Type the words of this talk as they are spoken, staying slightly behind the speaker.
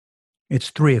It's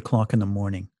 3 o'clock in the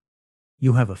morning.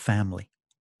 You have a family,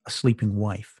 a sleeping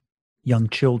wife, young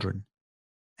children,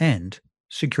 and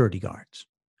security guards.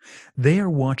 They are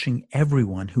watching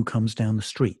everyone who comes down the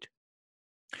street.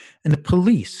 And the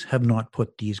police have not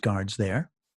put these guards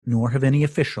there, nor have any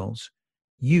officials.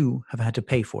 You have had to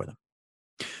pay for them.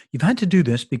 You've had to do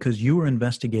this because you are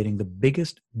investigating the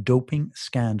biggest doping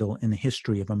scandal in the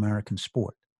history of American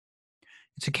sport.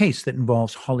 It's a case that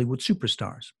involves Hollywood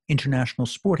superstars, international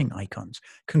sporting icons,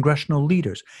 congressional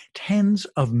leaders, tens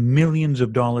of millions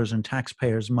of dollars in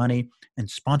taxpayers' money and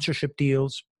sponsorship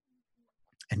deals,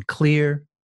 and clear,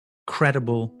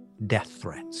 credible death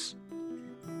threats.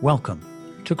 Welcome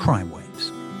to Crime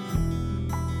Waves.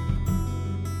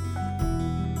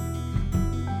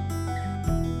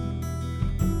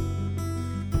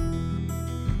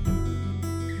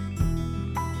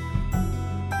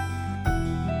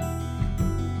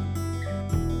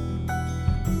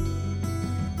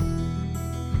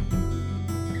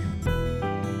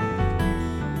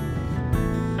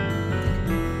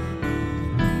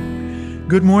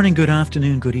 Good morning, good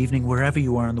afternoon, good evening, wherever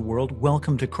you are in the world.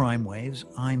 Welcome to Crime Waves.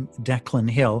 I'm Declan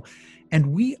Hill, and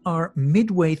we are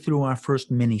midway through our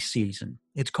first mini-season.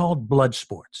 It's called Blood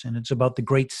Sports, and it's about the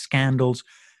great scandals,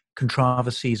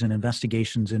 controversies, and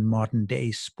investigations in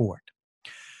modern-day sport.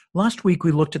 Last week,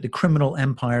 we looked at the criminal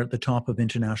empire at the top of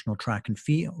international track and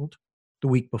field. The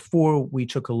week before, we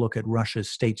took a look at Russia's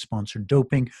state-sponsored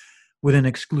doping, with an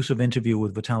exclusive interview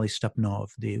with Vitaly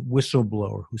Stepnov, the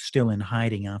whistleblower who's still in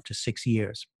hiding after 6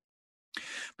 years.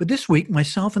 But this week,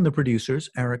 myself and the producers,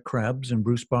 Eric Krebs and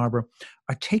Bruce Barber,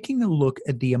 are taking a look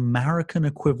at the American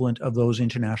equivalent of those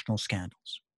international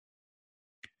scandals.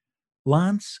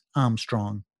 Lance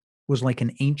Armstrong was like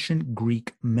an ancient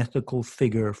Greek mythical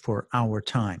figure for our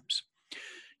times.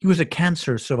 He was a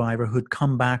cancer survivor who'd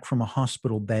come back from a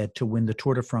hospital bed to win the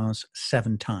Tour de France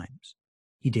 7 times.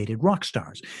 He dated rock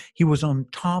stars. He was on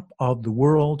top of the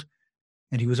world,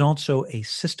 and he was also a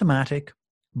systematic,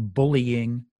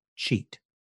 bullying cheat.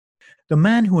 The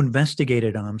man who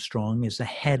investigated Armstrong is the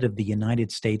head of the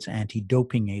United States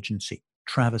Anti-Doping Agency,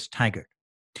 Travis Taggart.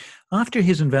 After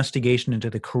his investigation into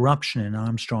the corruption in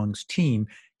Armstrong's team,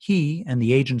 he and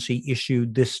the agency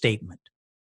issued this statement.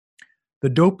 The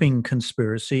doping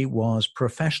conspiracy was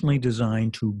professionally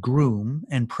designed to groom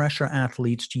and pressure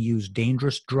athletes to use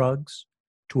dangerous drugs,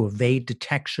 to evade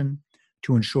detection,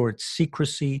 to ensure its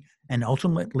secrecy, and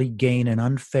ultimately gain an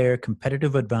unfair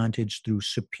competitive advantage through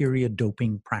superior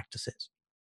doping practices.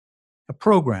 A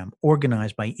program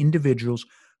organized by individuals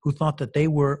who thought that they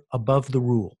were above the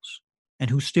rules and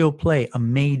who still play a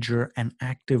major and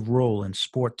active role in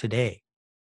sport today.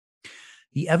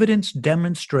 The evidence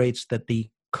demonstrates that the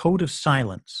code of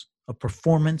silence of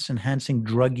performance-enhancing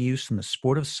drug use in the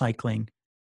sport of cycling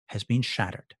has been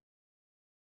shattered.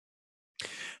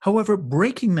 However,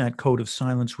 breaking that code of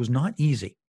silence was not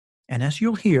easy. And as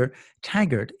you'll hear,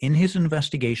 Taggart, in his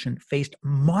investigation, faced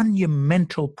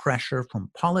monumental pressure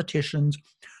from politicians,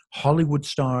 Hollywood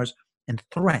stars, and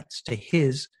threats to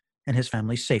his and his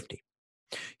family's safety.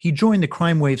 He joined the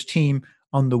Crime Waves team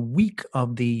on the week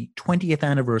of the 20th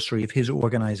anniversary of his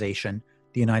organization,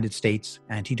 the United States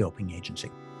Anti-Doping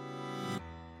Agency.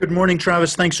 Good morning,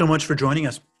 Travis. Thanks so much for joining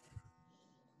us.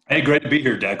 Hey, great to be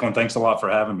here, Declan. Thanks a lot for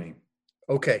having me.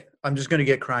 Okay, I'm just going to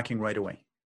get cracking right away.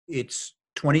 It's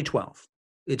 2012.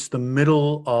 It's the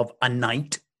middle of a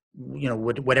night,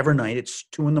 whatever night, it's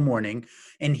 2 a.m.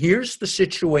 And here's the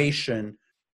situation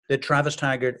that Travis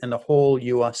Taggart and the whole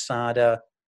USADA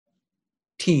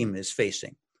team is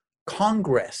facing.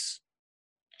 Congress,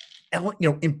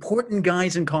 important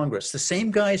guys in Congress, the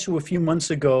same guys who a few months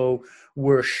ago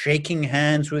were shaking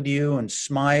hands with you and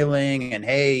smiling and,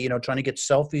 hey, trying to get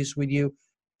selfies with you.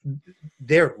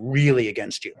 They're really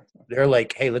against you. They're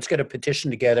like, hey, let's get a petition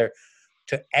together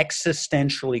to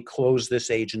existentially close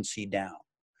this agency down.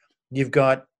 You've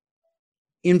got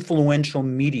influential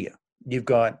media. You've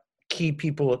got key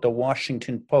people at the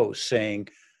Washington Post saying,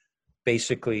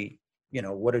 basically,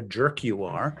 what a jerk you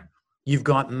are. You've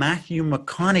got Matthew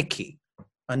McConaughey,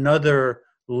 another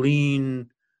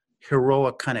lean,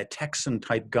 heroic kind of Texan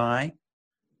type guy.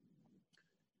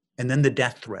 And then the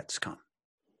death threats come.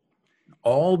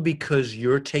 All because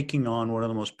you're taking on one of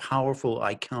the most powerful,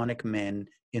 iconic men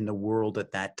in the world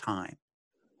at that time.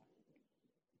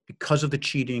 Because of the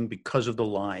cheating, because of the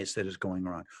lies that is going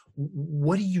on.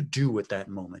 What do you do at that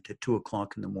moment at 2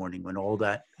 o'clock in the morning when all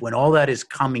that is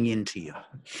coming into you?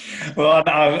 Well,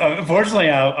 unfortunately,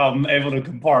 I'm able to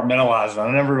compartmentalize it.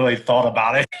 I never really thought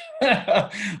about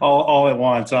it all at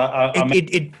once. I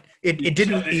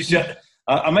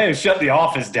may have shut the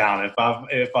office down if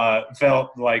I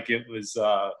felt like it was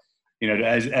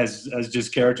as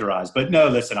just characterized. But no,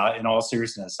 listen, in all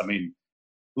seriousness, I mean,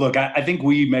 look, I think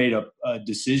we made a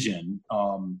decision,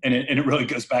 and it really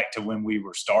goes back to when we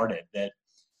were started, that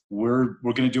we're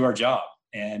going to do our job.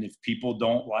 And if people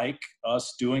don't like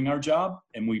us doing our job,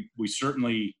 and we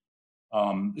certainly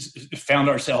found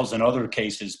ourselves in other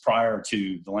cases prior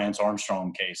to the Lance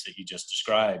Armstrong case that you just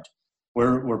described,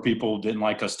 where people didn't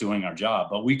like us doing our job,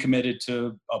 but we committed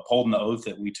to upholding the oath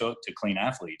that we took to clean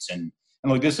athletes. And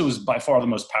look, this was by far the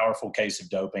most powerful case of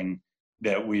doping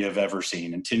that we have ever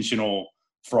seen. Intentional,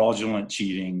 fraudulent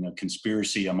cheating, a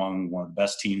conspiracy among one of the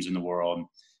best teams in the world.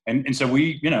 And so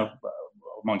we,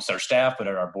 amongst our staff, but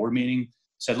at our board meeting,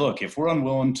 said, look, if we're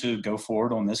unwilling to go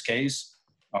forward on this case,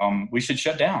 we should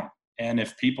shut down. And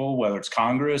if people, whether it's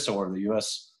Congress or the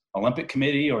U.S. Olympic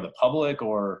Committee or the public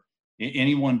or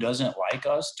anyone doesn't like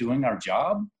us doing our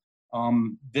job,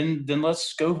 then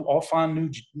let's go all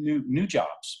find new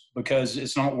jobs, because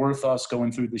it's not worth us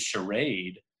going through the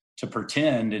charade to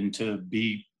pretend and to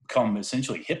become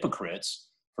essentially hypocrites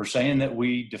for saying that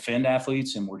we defend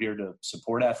athletes and we're here to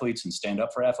support athletes and stand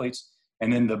up for athletes.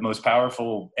 And then the most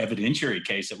powerful evidentiary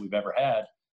case that we've ever had,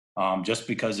 just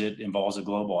because it involves a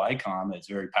global icon that's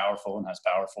very powerful and has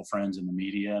powerful friends in the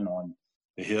media and on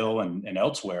the Hill and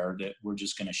elsewhere, that we're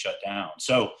just going to shut down.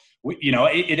 So,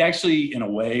 it actually, in a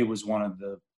way, was one of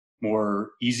the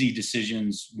more easy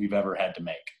decisions we've ever had to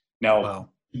make. Now, Wow.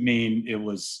 I mean, it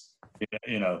was,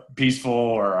 peaceful,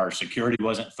 or our security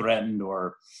wasn't threatened,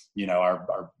 or,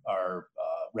 our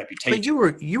reputation.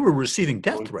 But you were receiving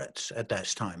death threats at that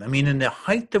time. I mean, in the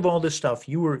height of all this stuff,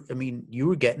 you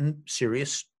were getting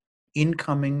serious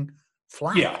incoming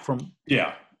flack from.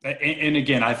 Yeah. And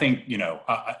again, I think,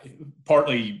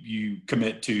 partly you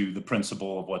commit to the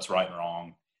principle of what's right and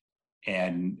wrong,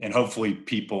 and hopefully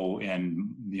people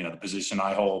in, the position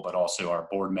I hold, but also our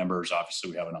board members.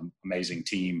 Obviously we have an amazing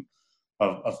team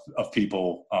of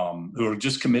people who are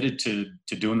just committed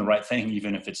to doing the right thing,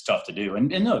 even if it's tough to do.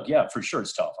 And look, yeah, for sure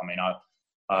it's tough. I mean,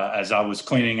 as I was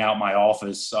cleaning out my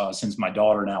office, since my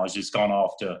daughter now has just gone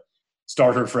off to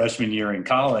start her freshman year in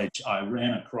college, I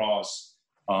ran across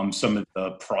some of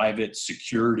the private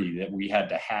security that we had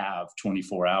to have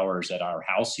 24 hours at our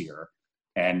house here.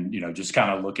 And, just kind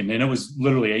of looking, and it was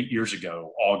literally 8 years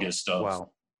ago, August of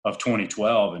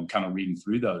 2012, and kind of reading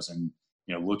through those and,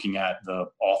 looking at the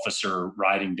officer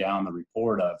writing down the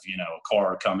report of, a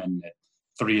car coming at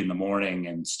 3 a.m.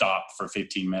 and stopped for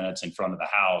 15 minutes in front of the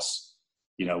house.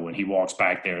 When he walks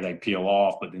back there, they peel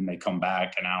off, but then they come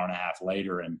back an hour and a half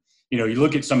later. And, you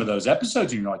look at some of those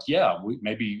episodes and you're like, yeah,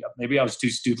 maybe I was too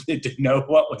stupid to know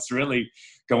what was really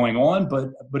going on.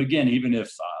 But again, even if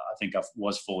I think I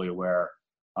was fully aware,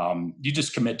 you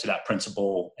just commit to that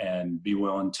principle and be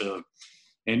willing to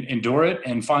endure it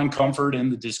and find comfort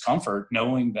in the discomfort,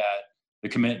 knowing that the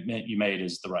commitment you made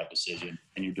is the right decision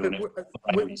and you're doing it for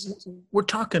the right reasons. We're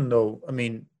talking, though, I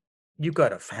mean, you've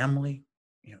got a family,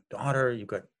 daughter, you've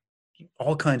got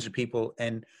all kinds of people,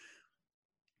 and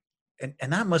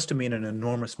that must have been an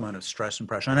enormous amount of stress and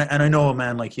pressure. And I know a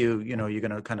man like you, you're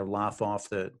going to kind of laugh off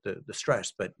the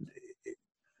stress, but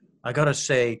I got to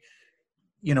say,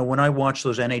 when I watch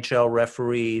those NHL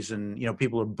referees and,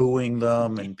 people are booing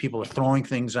them and people are throwing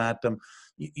things at them,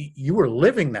 you were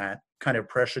living that kind of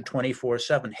pressure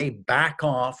 24/7. Hey, back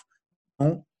off.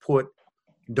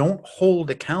 Don't hold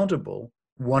accountable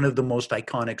one of the most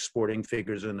iconic sporting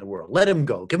figures in the world. Let him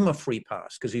go. Give him a free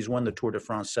pass because he's won the Tour de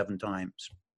France 7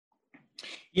 times.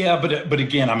 Yeah, but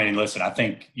again, I mean, listen, I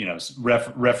think,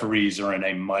 referees are in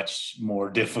a much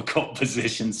more difficult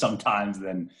position sometimes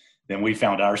than we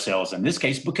found ourselves in this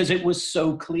case, because it was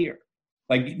so clear.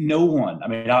 Like, no one, I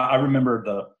mean, I remember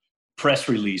the press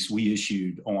release we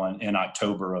issued in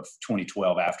October of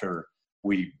 2012 after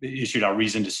we issued our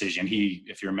reasoned decision. He,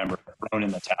 if you remember, thrown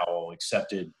in the towel,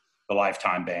 accepted the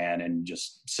lifetime ban, and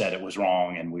just said it was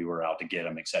wrong and we were out to get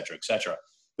him, et cetera, et cetera.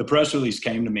 The press release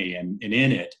came to me, and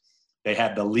in it, they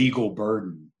had the legal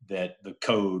burden that the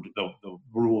code, the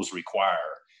rules require.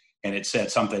 And it said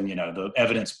something, the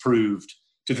evidence proved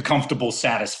to the comfortable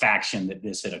satisfaction that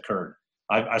this had occurred.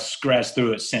 I scratched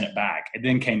through it, sent it back. It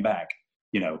then came back,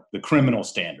 the criminal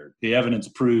standard. The evidence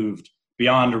proved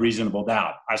beyond a reasonable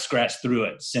doubt. I scratched through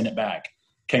it, sent it back.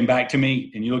 Came back to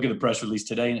me, and you look at the press release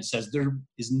today, and it says there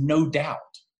is no doubt.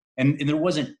 And there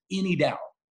wasn't any doubt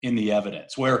in the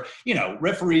evidence, where,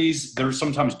 referees, there's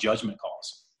sometimes judgment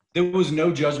calls. There was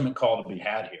no judgment call to be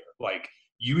had here. Like,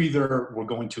 you either were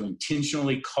going to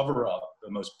intentionally cover up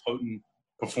the most potent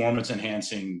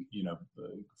performance-enhancing,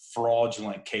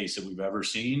 fraudulent case that we've ever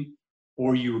seen,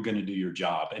 or you were going to do your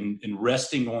job. And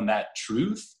resting on that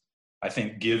truth, I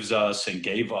think, gives us and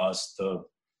gave us the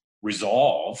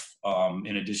resolve,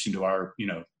 in addition to our,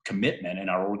 commitment and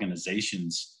our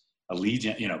organization's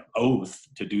allegiance, oath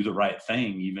to do the right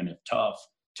thing, even if tough,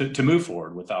 to move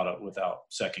forward without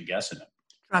second guessing it.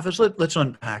 Travis, let's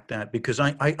unpack that, because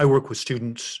I work with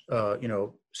students,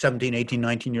 17, 18,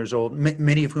 19 years old,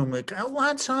 many of whom are like, oh,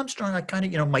 Lance Armstrong, I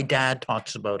kind of, my dad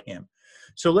talks about him.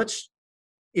 So let's,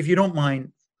 if you don't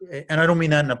mind, and I don't mean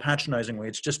that in a patronizing way,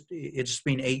 it's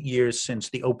been 8 years since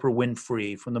the Oprah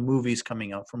Winfrey, from the movies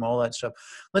coming out, from all that stuff.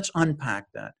 Let's unpack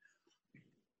that.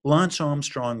 Lance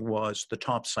Armstrong was the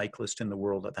top cyclist in the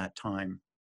world at that time.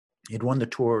 He'd won the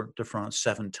Tour de France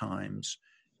 7 times.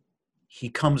 He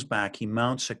comes back, he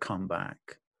mounts a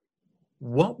comeback.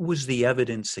 What was the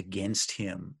evidence against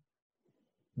him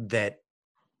that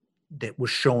was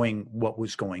showing what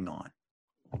was going on?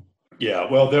 Yeah,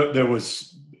 well, there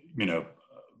was,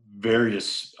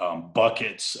 various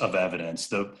buckets of evidence.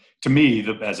 To me,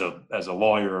 as a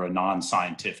lawyer, a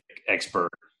non-scientific expert,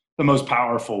 the most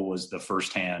powerful was the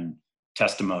firsthand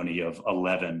testimony of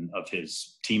 11 of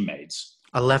his teammates.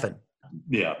 11?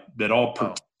 Yeah, that all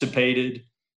participated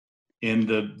in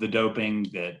the doping,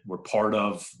 that were part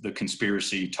of the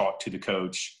conspiracy, talked to the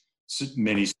coach.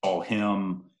 Many saw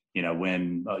him,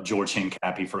 when George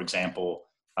Hincapie, for example,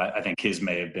 I think his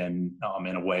may have been,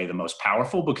 in a way, the most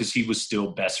powerful, because he was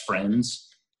still best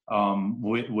friends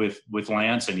with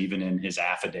Lance. And even in his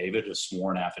affidavit, a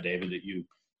sworn affidavit that you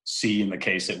see in the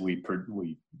case that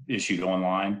we issued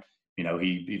online,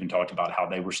 he even talked about how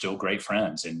they were still great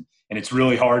friends. And it's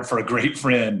really hard for a great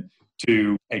friend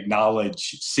to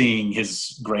acknowledge seeing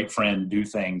his great friend do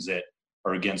things that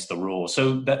are against the rules.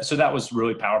 So that was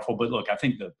really powerful. But look, I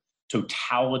think the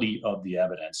totality of the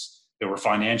evidence, there were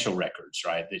financial records,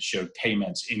 right, that showed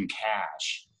payments in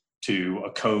cash to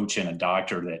a coach and a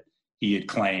doctor that he had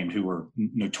claimed, who were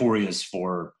notorious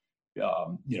for,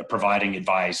 providing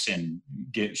advice and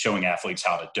showing athletes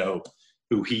how to dope,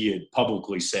 who he had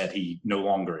publicly said he no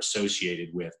longer associated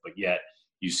with, but yet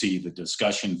you see the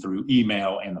discussion through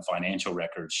email and the financial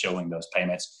records showing those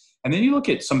payments. And then you look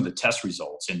at some of the test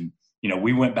results, and,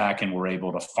 we went back and were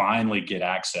able to finally get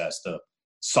access. The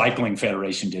Cycling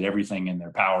Federation did everything in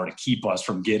their power to keep us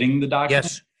from getting the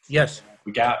document. Yes.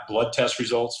 We got blood test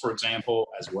results, for example,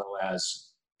 as well as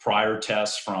prior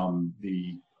tests from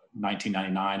the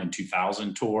 1999 and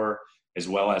 2000 tour, as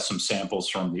well as some samples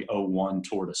from the 01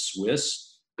 Tour de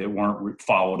Suisse that weren't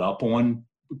followed up on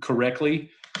correctly.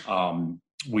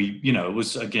 It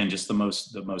was, again, just the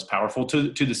most powerful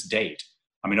to this date.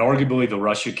 I mean, arguably the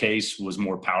Russia case was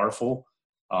more powerful.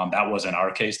 That wasn't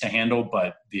our case to handle,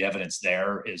 but the evidence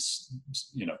there is,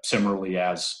 similarly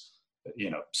as,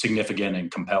 significant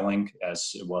and compelling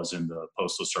as it was in the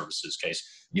Postal Service's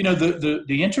case. The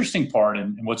interesting part,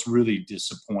 and what's really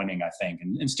disappointing, I think,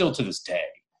 and still to this day,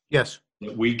 yes,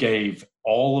 that we gave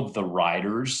all of the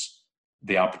riders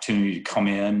the opportunity to come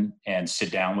in and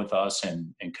sit down with us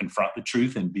and confront the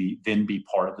truth and be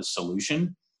part of the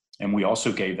solution. And we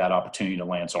also gave that opportunity to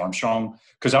Lance Armstrong,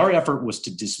 because our effort was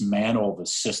to dismantle the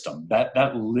system.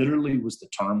 That literally was the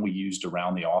term we used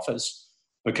around the office,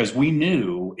 because we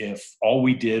knew if all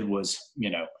we did was,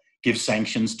 give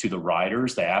sanctions to the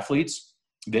riders, the athletes,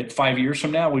 that 5 years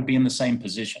from now we'd be in the same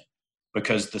position,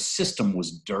 because the system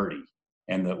was dirty.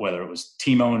 And that whether it was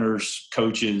team owners,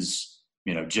 coaches,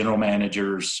 general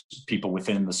managers, people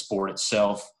within the sport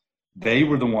itself, they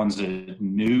were the ones that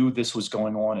knew this was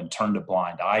going on and turned a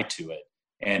blind eye to it.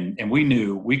 And we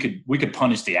knew we could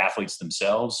punish the athletes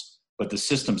themselves, but the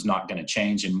system's not going to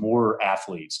change, and more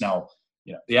athletes. Now,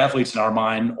 the athletes in our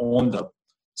mind on the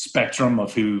spectrum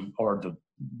of who are the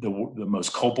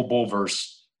most culpable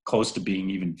versus close to being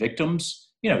even victims,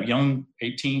 young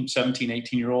 17,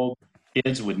 18-year-old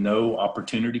kids with no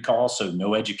opportunity cost, so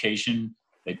no education.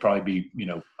 They'd probably be,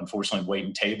 unfortunately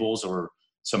waiting tables or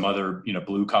some other,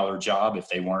 blue collar job if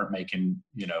they weren't making,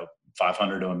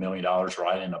 $500 to $1 million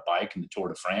riding a bike in the Tour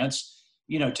de France.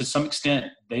 To some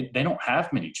extent, they don't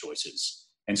have many choices.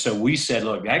 And so we said,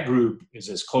 look, that group is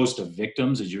as close to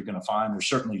victims as you're going to find. They're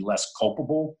certainly less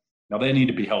culpable. Now, they need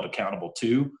to be held accountable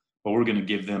too, but we're going to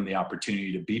give them the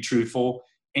opportunity to be truthful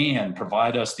and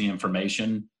provide us the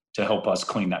information to help us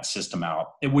clean that system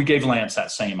out. And we gave Lance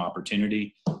that same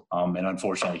opportunity. And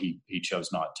unfortunately, he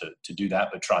chose not to do that,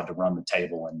 but tried to run the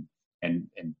table and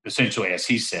essentially, as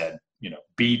he said,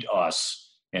 beat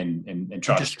us and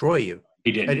try to destroy you.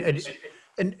 He didn't.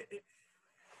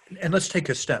 And let's take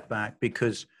a step back,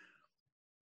 because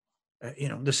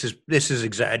this is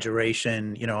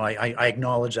exaggeration. I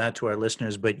acknowledge that to our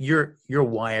listeners, but you're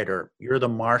Wyatt Earp. You're the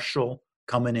marshal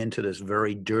coming into this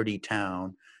very dirty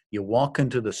town. You walk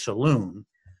into the saloon,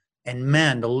 And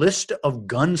man, the list of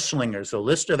gunslingers, the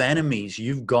list of enemies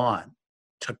you've got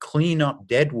to clean up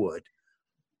Deadwood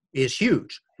is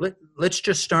huge. Let's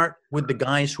just start with the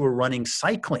guys who are running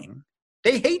cycling.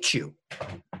 They hate you.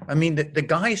 I mean, the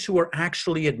guys who are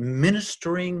actually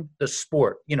administering the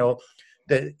sport, these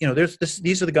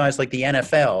are the guys like the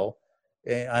NFL.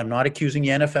 I'm not accusing the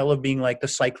NFL of being like the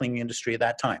cycling industry at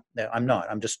that time. I'm not.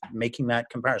 I'm just making that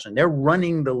comparison. They're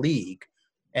running the league,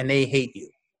 and they hate you.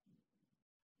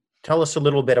 Tell us a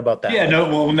little bit about that. Yeah,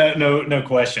 no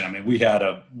question. I mean, we had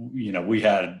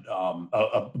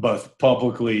both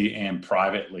publicly and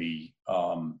privately,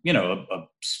 a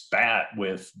spat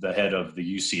with the head of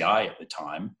the UCI at the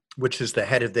time, which is the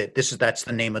head of that's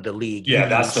the name of the league. Yeah,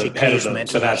 that's the head of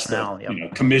the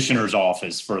commissioner's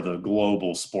office for the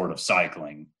global sport of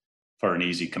cycling, for an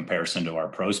easy comparison to our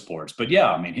pro sports. But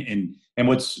yeah, I mean, and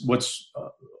what's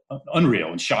unreal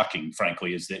and shocking,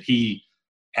 frankly, is that he,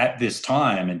 at this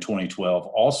time in 2012,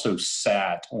 also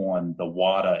sat on the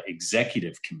WADA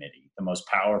executive committee, the most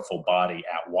powerful body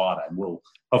at WADA, and we'll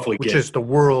hopefully which is the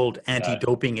World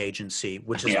Anti-Doping Agency,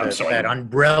 which is that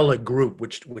umbrella group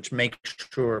which makes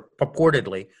sure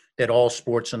purportedly that all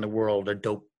sports in the world are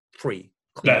dope free.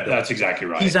 That's exactly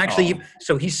right. He's actually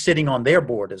so he's sitting on their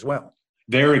board as well.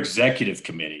 Their executive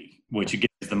committee, which again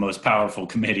is the most powerful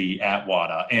committee at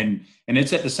WADA, and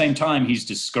it's at the same time he's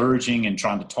discouraging and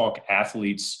trying to talk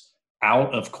athletes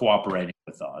out of cooperating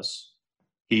with us.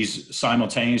 He's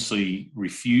simultaneously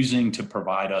refusing to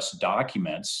provide us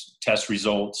documents, test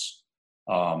results,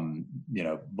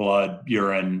 blood,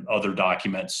 urine, other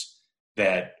documents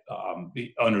that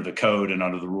under the code and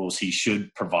under the rules he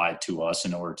should provide to us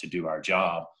in order to do our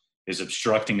job, is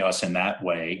obstructing us in that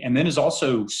way. And then is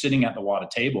also sitting at the WADA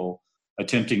table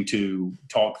attempting to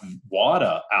talk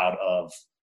WADA out of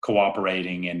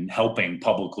cooperating and helping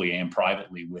publicly and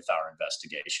privately with our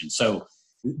investigation. So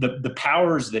the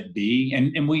powers that be,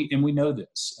 and we know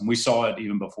this, and we saw it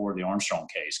even before the Armstrong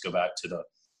case. Go back to the,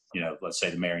 let's say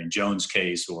the Marion Jones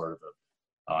case or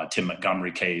the Tim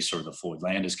Montgomery case or the Floyd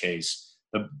Landis case.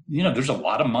 There's a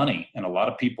lot of money and a lot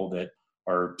of people that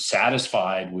are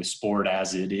satisfied with sport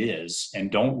as it is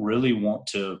and don't really want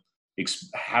to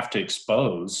have to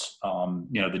expose,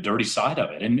 the dirty side of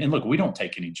it. And look, we don't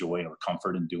take any joy or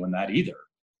comfort in doing that either.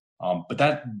 But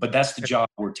that's the job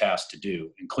we're tasked to do.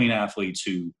 And clean athletes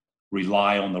who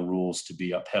rely on the rules to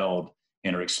be upheld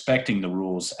and are expecting the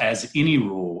rules, as any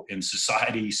rule in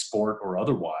society, sport, or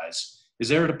otherwise, is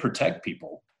there to protect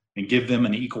people and give them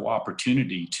an equal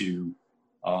opportunity to,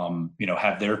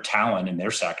 have their talent and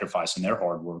their sacrifice and their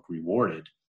hard work rewarded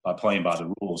by playing by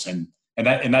the rules. And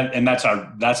that's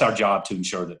our job, to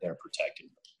ensure that they're protected.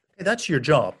 That's your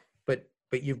job.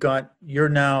 But you're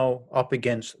now up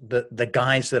against the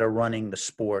guys that are running the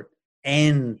sport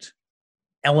and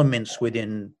elements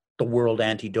within the World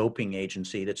Anti-Doping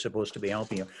Agency that's supposed to be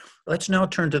helping you. Let's now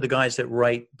turn to the guys that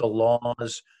write the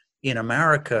laws in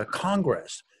America,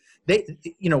 Congress. They,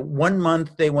 1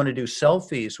 month they want to do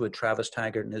selfies with Travis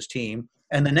Taggart and his team,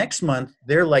 and the next month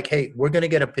they're like, "Hey, we're going to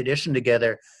get a petition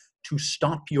together to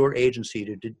stop your agency,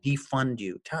 to defund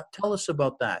you." Tell us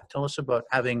about that. Tell us about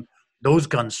having those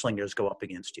gunslingers go up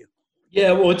against you.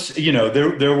 Yeah, well, it's,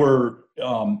 there were,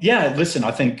 listen,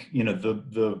 I think,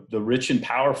 the rich and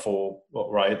powerful,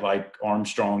 right, like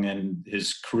Armstrong and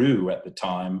his crew at the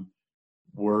time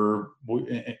were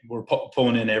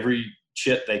pulling in every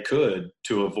shit they could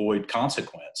to avoid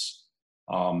consequence.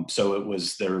 So it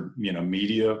was their,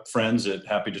 media friends that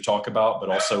happy to talk about, but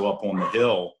also up on the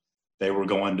Hill, they were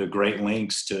going to great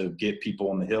lengths to get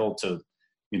people on the Hill to,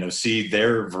 see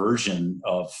their version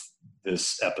of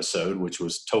this episode, which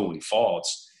was totally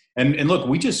false. And look,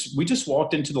 we just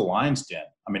walked into the lion's den.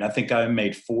 I mean, I think I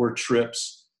made 4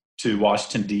 trips to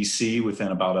Washington, D.C. within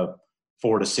about a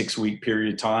 4 to 6 week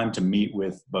period of time to meet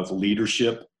with both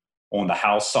leadership on the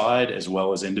House side as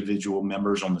well as individual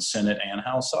members on the Senate and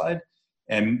House side.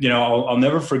 And, I'll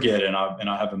never forget, and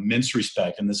I have immense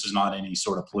respect, and this is not any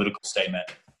sort of political statement,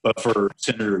 but for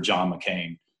Senator John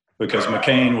McCain, because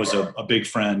McCain was a big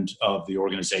friend of the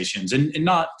organizations and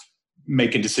not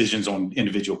making decisions on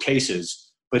individual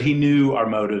cases, but he knew our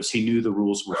motives. He knew the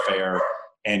rules were fair,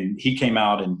 and he came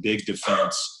out in big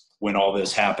defense when all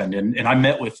this happened. And I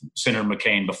met with Senator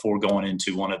McCain before going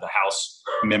into one of the House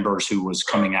members who was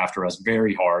coming after us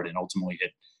very hard and ultimately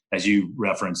had, as you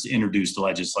referenced, introduced the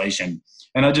legislation.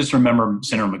 And I just remember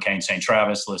Senator McCain saying,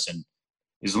 "Travis, listen,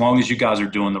 as long as you guys are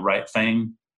doing the right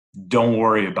thing, don't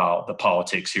worry about the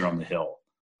politics here on the Hill.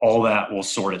 All that will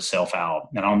sort itself out."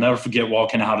 And I'll never forget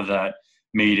walking out of that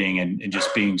meeting and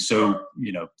just being so,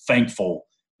 thankful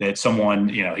that someone,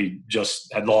 he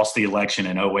just had lost the election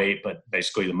in 2008, but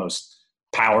basically the most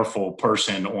powerful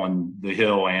person on the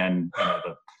Hill and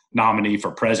the nominee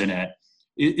for president,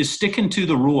 is sticking to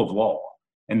the rule of law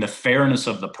and the fairness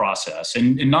of the process,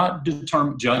 and not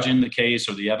judging the case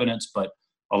or the evidence, but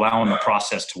allowing the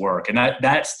process to work. And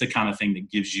that's the kind of thing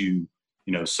that gives you,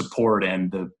 support and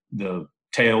the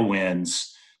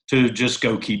tailwinds to just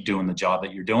go keep doing the job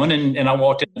that you're doing. And I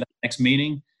walked into the next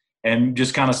meeting and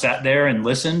just kind of sat there and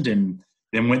listened, and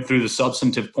then went through the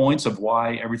substantive points of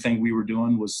why everything we were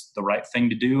doing was the right thing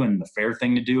to do and the fair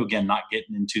thing to do. Again, not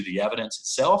getting into the evidence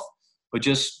itself, but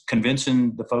just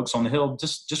convincing the folks on the Hill,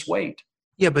 just wait.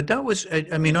 Yeah, but that was, I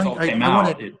want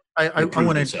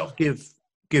to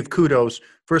give kudos,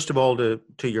 first of all,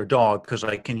 to your dog, because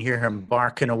I can hear him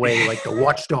barking away like the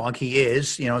watchdog he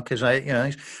is,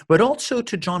 but also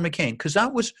to John McCain, because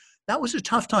that was a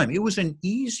tough time. It was an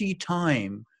easy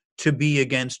time to be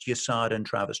against USADA and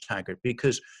Travis Taggart,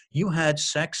 because you had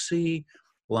sexy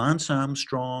Lance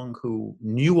Armstrong, who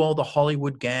knew all the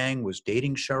Hollywood gang, was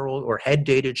dating Sheryl, or had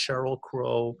dated Sheryl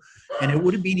Crow, and it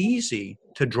would have been easy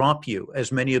to drop you,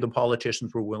 as many of the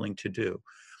politicians were willing to do,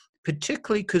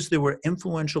 particularly because there were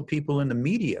influential people in the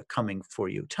media coming for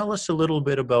you. Tell us a little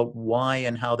bit about why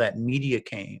and how that media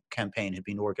campaign had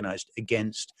been organized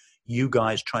against you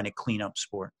guys trying to clean up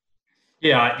sport.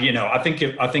 Yeah, I think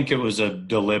it was a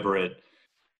deliberate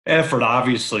effort,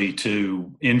 obviously,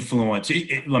 to influence.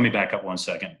 Let me back up one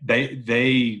second.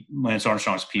 Lance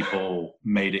Armstrong's people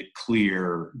made it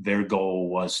clear their goal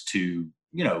was to,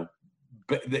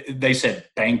 they said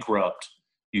bankrupt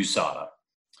USADA.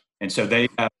 And so they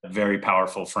have very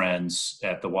powerful friends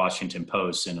at the Washington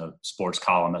Post, and a sports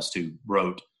columnist who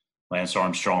wrote Lance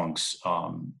Armstrong's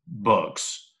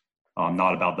books,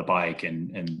 Not About the Bike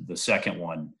and the second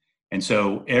one. And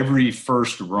so every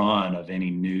first run of any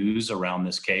news around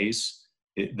this case,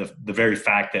 the very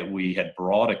fact that we had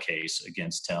brought a case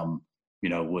against him,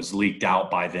 was leaked out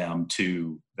by them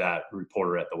to that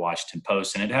reporter at the Washington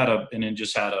Post. And it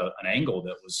just had an angle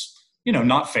that was,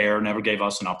 not fair, never gave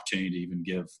us an opportunity to even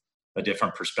give a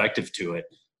different perspective to it.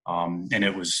 And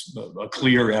it was a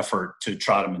clear effort to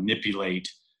try to manipulate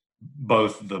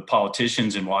both the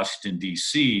politicians in Washington,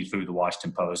 D.C. through the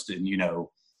Washington Post. And,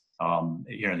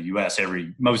 here in the U.S.,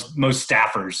 most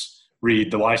staffers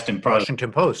read the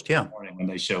Washington Post, yeah, morning when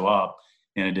they show up,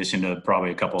 in addition to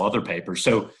probably a couple other papers.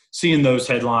 So seeing those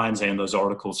headlines and those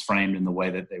articles framed in the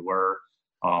way that they were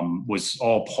was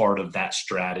all part of that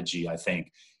strategy, I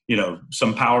think.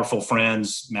 Some powerful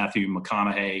friends, Matthew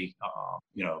McConaughey,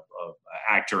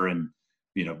 actor and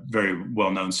very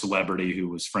well-known celebrity who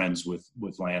was friends with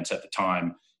Lance at the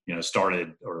time,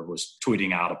 started or was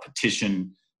tweeting out a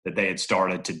petition that they had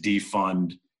started to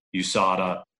defund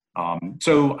USADA.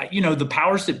 So, the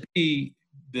powers that be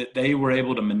that they were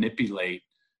able to manipulate,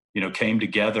 came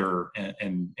together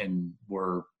and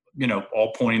were,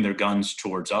 all pointing their guns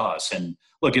towards us. And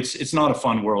look, it's not a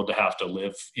fun world to have to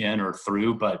live in or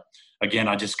through. But again,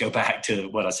 I just go back to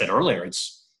what I said earlier.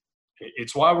 It's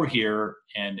why we're here.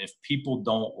 And if people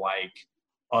don't like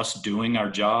us doing our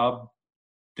job,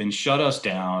 then shut us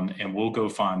down and we'll go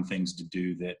find things to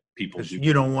do that people do.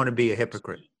 You don't want to be a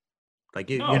hypocrite. Like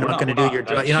you're not going to do your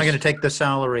job. You're not going to take the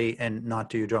salary and not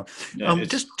do your job.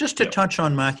 Just to touch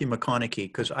on Matthew McConaughey,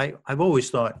 because I've always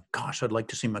thought, gosh, I'd like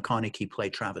to see McConaughey play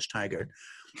Travis Taggart.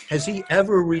 Has he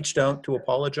ever reached out to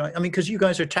apologize? I mean, because you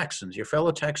guys are Texans, you're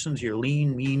fellow Texans, you're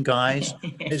lean, mean guys.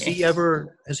 Has he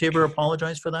ever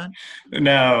apologized for that?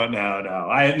 No.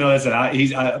 Listen,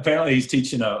 apparently he's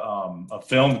teaching a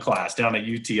film class down at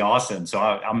UT Austin. So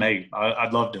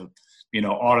I'd love to,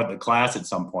 audit the class at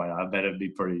some point. I bet it'd be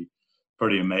pretty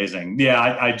amazing. Yeah,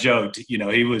 I joked.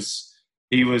 He was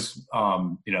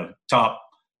top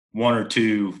one or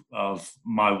two of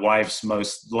my wife's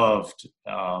most loved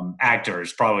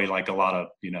actors, probably like a lot of,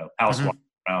 housewives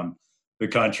around the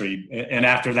country. And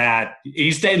after that,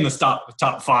 he stayed in the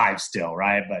top five still,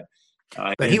 right?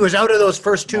 But he was out of those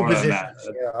first two positions.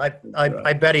 Yeah,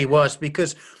 I bet he was,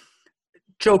 because,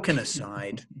 joking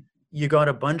aside, you got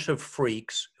a bunch of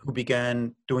freaks who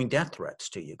began doing death threats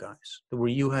to you guys, where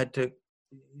you had to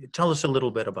tell us a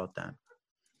little bit about that.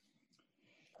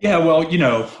 Yeah, well,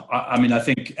 I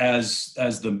think as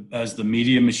the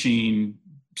media machine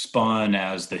spun,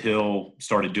 as the Hill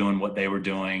started doing what they were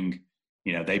doing,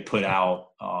 they put out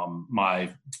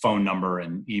my phone number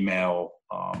and email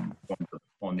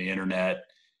on the internet,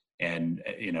 and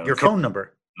your phone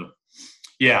number.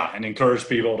 Yeah, and encourage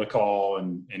people to call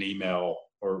and email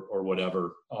or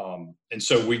whatever. And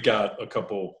so we got a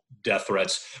couple death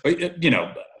threats.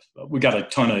 We got a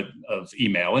ton of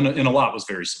email, and a lot was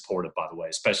very supportive, by the way,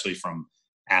 especially from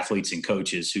athletes and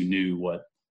coaches who knew what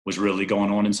was really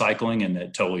going on in cycling and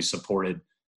that totally supported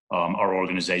our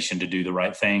organization to do the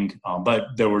right thing.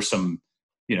 But there were some,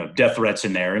 death threats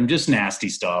in there and just nasty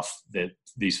stuff that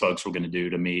these folks were going to do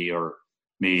to me or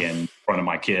me in front of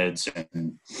my kids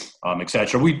and et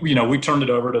cetera. We turned it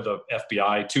over to the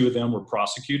FBI. 2 of them were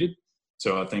prosecuted.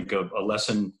 So I think a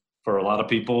lesson for a lot of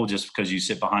people, just because you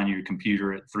sit behind your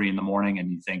computer at 3 a.m.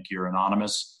 and you think you're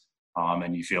anonymous,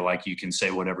 and you feel like you can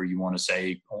say whatever you want to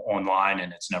say online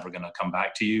and it's never going to come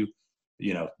back to you.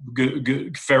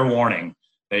 Good, fair warning.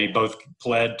 They both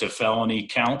pled to felony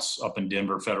counts up in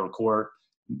Denver federal court.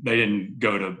 They didn't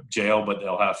go to jail, but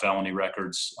they'll have felony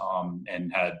records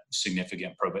and had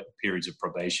significant periods of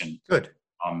probation. Good.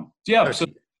 Yeah.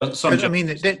 Good. So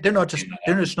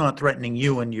they're just not threatening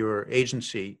you and your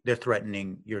agency. They're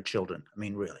threatening your children. I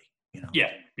mean, really,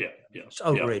 Yeah. It's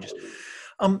outrageous.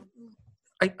 Yeah.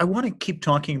 I want to keep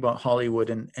talking about Hollywood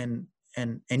and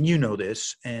you know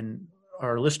this, and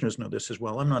our listeners know this as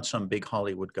well. I'm not some big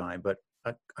Hollywood guy, but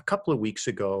a couple of weeks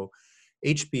ago,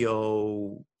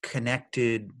 HBO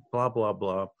connected, blah, blah,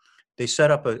 blah. They set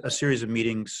up a series of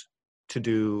meetings to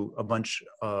do a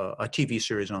TV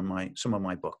series on some of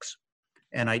my books.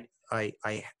 And I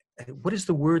what is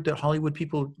the word that Hollywood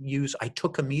people use? I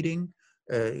took a meeting,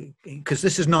 because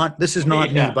this is not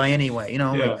me by any way,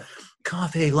 like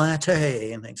coffee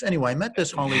latte and things. Anyway, I met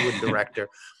this Hollywood director,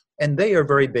 and they are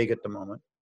very big at the moment.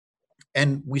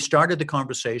 And we started the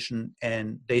conversation,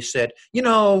 and they said,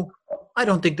 I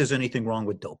don't think there's anything wrong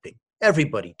with doping.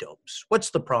 Everybody dopes. What's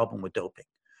the problem with doping?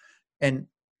 And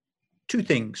 2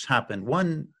 things happened.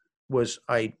 One was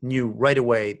I knew right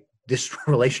away this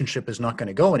relationship is not going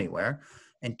to go anywhere.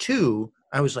 And 2,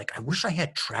 I was like, I wish I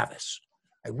had Travis.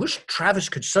 I wish Travis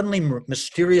could suddenly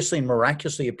mysteriously and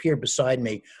miraculously appear beside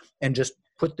me and just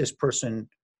put this person,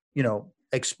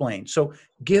 explain. So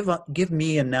give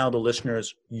me and now the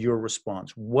listeners your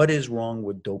response. What is wrong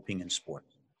with doping in sport?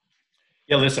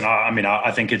 Yeah, listen,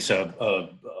 I think it's a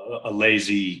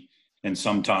lazy and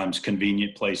sometimes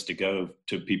convenient place to go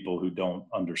to people who don't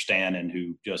understand and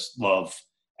who just love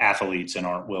athletes and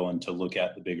aren't willing to look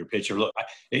at the bigger picture. Look,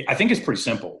 I think it's pretty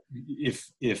simple.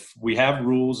 If we have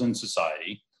rules in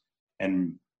society,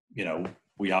 and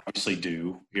we obviously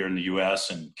do here in the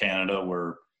U.S. and Canada,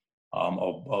 we're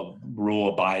a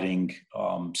rule-abiding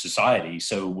society.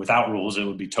 So without rules, it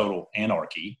would be total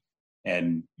anarchy.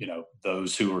 And,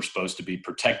 those who are supposed to be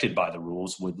protected by the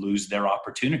rules would lose their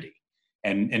opportunity.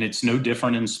 And it's no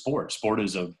different in sport. Sport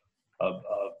is a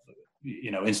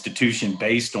institution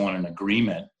based on an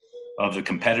agreement of the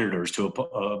competitors to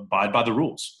abide by the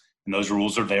rules. And those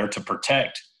rules are there to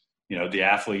protect, the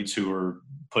athletes who are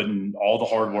putting all the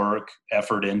hard work,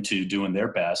 effort into doing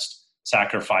their best,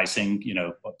 sacrificing,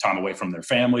 time away from their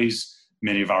families.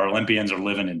 Many of our Olympians are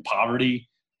living in poverty,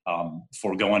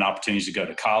 foregoing opportunities to go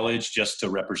to college just to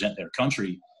represent their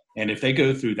country. And if they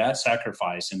go through that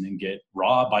sacrifice and then get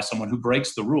robbed by someone who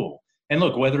breaks the rule, and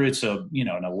look, whether it's an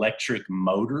electric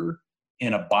motor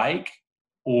in a bike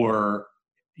or,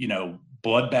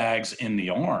 blood bags in the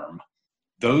arm,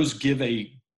 those give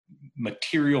a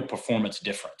material performance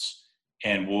difference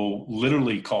and will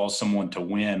literally cause someone to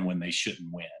win when they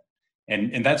shouldn't win.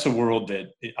 And that's a world that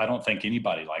I don't think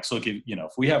anybody likes. Look,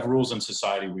 if we have rules in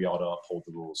society, we ought to uphold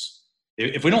the rules.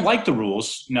 If we don't like the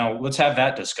rules, now let's have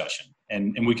that discussion.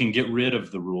 And we can get rid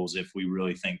of the rules if we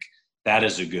really think that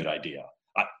is a good idea.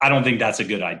 I don't think that's a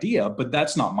good idea, but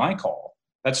that's not my call.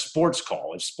 That's sport's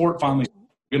call. If sport finally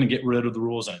going to get rid of the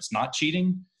rules and it's not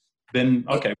cheating, then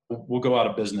okay, we'll go out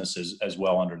of business as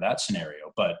well under that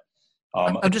scenario. But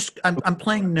I'm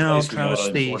playing now, Travis,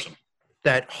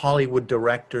 that Hollywood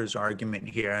director's argument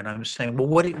here, and I'm saying, well,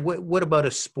 what about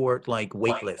a sport like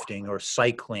weightlifting or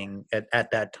cycling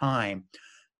at that time,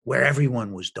 where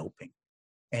everyone was doping,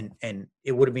 and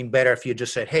it would have been better if you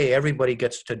just said, hey, everybody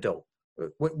gets to dope.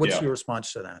 What's your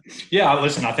response to that? Yeah,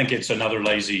 listen, I think it's another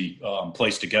lazy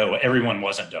place to go. Everyone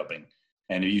wasn't doping.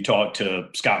 And if you talk to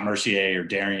Scott Mercier or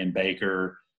Darian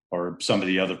Baker or some of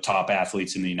the other top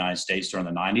athletes in the United States during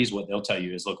the 90s, what they'll tell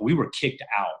you is, look, we were kicked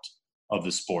out of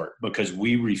the sport because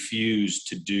we refused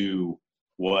to do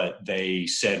what they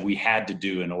said we had to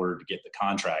do in order to get the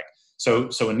contract. So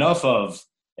enough of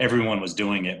everyone was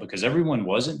doing it, because everyone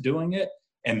wasn't doing it.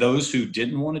 And those who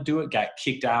didn't want to do it got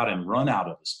kicked out and run out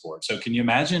of the sport. So can you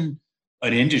imagine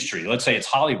an industry, let's say it's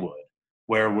Hollywood,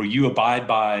 where you abide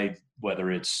by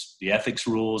whether it's the ethics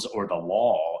rules or the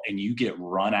law, and you get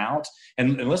run out?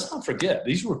 And let's not forget,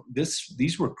 these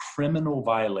were criminal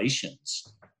violations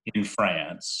in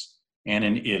France and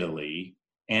in Italy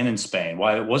and in Spain.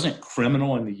 While it wasn't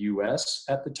criminal in the U.S.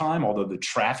 at the time, although the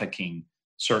trafficking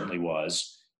certainly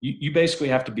was, you basically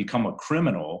have to become a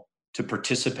criminal to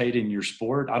participate in your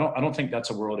sport. I don't think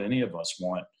that's a world any of us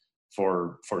want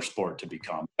for sport to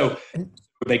become. So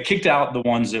they kicked out the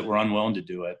ones that were unwilling to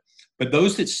do it, but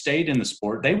those that stayed in the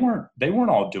sport, they weren't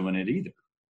all doing it either,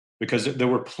 because there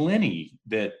were plenty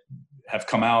that have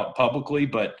come out publicly,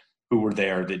 but who were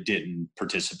there that didn't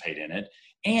participate in it.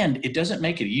 And it doesn't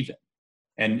make it even.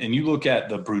 And you look at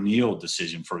the Brunel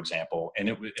decision, for example, and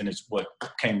it's what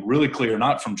came really clear,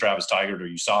 not from Travis Tigert or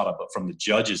USADA, but from the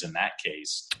judges in that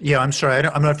case. Yeah, I'm sorry,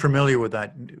 I'm not familiar with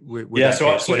that. And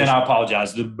I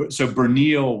apologize. So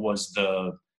Brunel was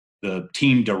the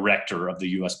team director of the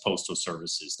U.S. Postal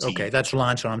Service's team. Okay, that's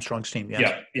Lance Armstrong's team.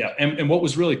 Yes. Yeah. And what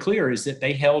was really clear is that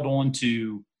they held on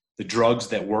to the drugs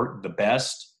that worked the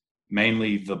best,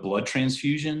 mainly the blood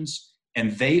transfusions,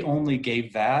 and they only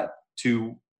gave that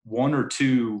to one or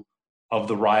two of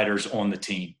the riders on the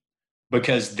team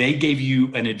because they gave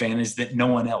you an advantage that no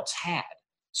one else had.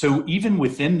 So even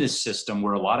within this system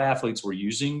where a lot of athletes were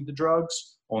using the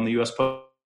drugs on the U.S. Post,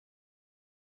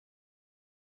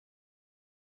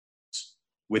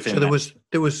 so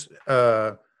there was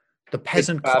the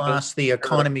peasant class, the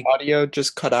economy. Audio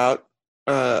just cut out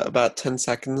about 10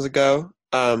 seconds ago.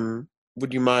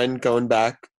 Would you mind going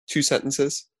back 2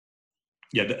 sentences?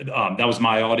 Yeah, that was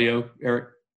my audio, Eric.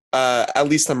 At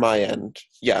least on my end,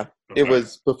 yeah. Okay. It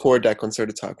was before Declan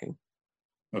started talking.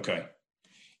 Okay.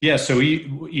 Yeah, so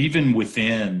even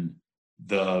within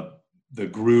the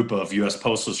group of U.S.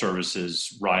 Postal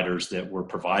Service's riders that were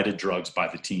provided drugs by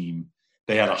the team,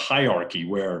 they had a hierarchy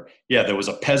where, there was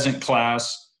a peasant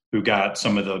class who got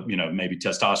some of the, maybe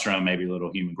testosterone, maybe a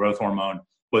little human growth hormone,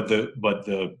 but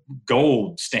the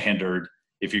gold standard,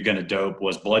 if you're going to dope,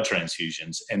 was blood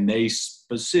transfusions, and they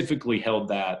specifically held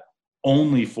that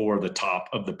only for the top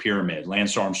of the pyramid,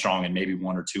 Lance Armstrong and maybe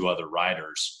one or two other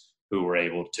riders who were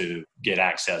able to get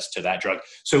access to that drug.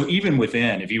 So even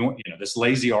within, if you want, this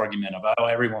lazy argument about,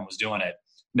 everyone was doing it,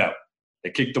 no,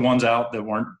 they kicked the ones out that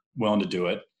weren't willing to do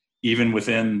it. Even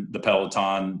within the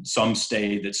peloton, some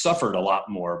stayed that suffered a lot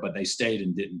more, but they stayed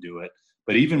and didn't do it.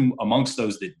 But even amongst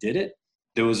those that did it,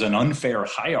 there was an unfair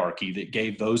hierarchy that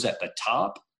gave those at the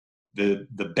top the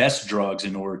best drugs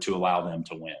in order to allow them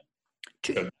to win.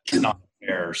 So it's not a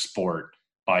fair sport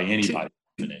by anybody's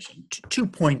definition. 2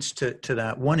 points to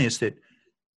that. One is that,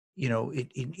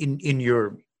 in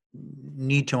your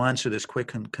need to answer this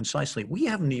quick and concisely, you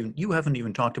haven't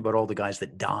even talked about all the guys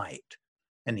that died,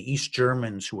 and the East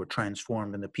Germans who were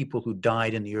transformed, and the people who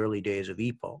died in the early days of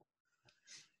EPO.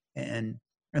 And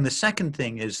the second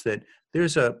thing is that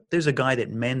there's a guy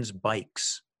that mends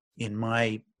bikes in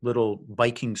my little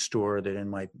biking store that in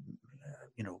my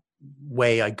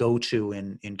way I go to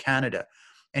in Canada,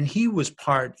 and he was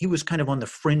kind of on the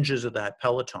fringes of that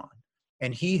peloton,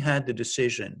 and he had the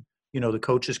decision. The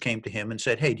coaches came to him and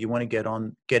said, "Hey, do you want to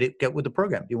get with the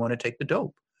program? Do you want to take the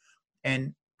dope?"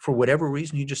 And for whatever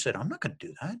reason, he just said, "I'm not going to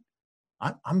do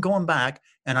that. I'm going back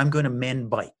and I'm going to mend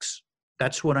bikes.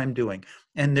 That's what I'm doing."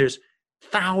 And there's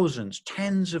thousands,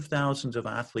 tens of thousands of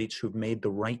athletes who've made the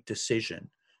right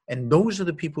decision. And those are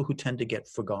the people who tend to get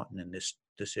forgotten in this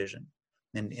decision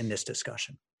and in this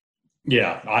discussion.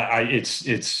 Yeah,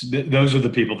 it's those are the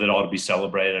people that ought to be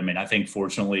celebrated. I mean, I think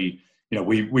fortunately,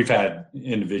 we've had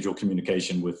individual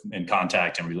communication with and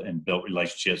contact and built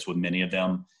relationships with many of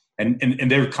them. And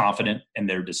they're confident in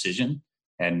their decision.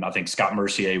 And I think Scott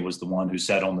Mercier was the one who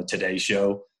said on the Today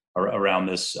Show around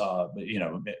this,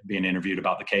 being interviewed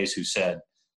about the case, who said,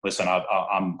 "Listen,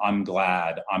 I'm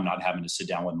glad I'm not having to sit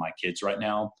down with my kids right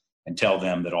now and tell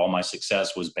them that all my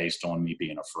success was based on me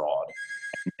being a fraud."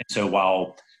 And so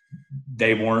while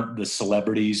they weren't the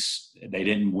celebrities, they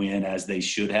didn't win as they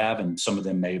should have, and some of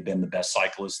them may have been the best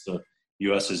cyclists the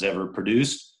U.S. has ever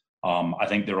produced. I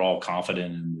think they're all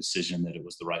confident in the decision that it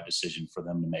was the right decision for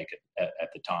them to make it at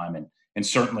the time. And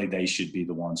certainly they should be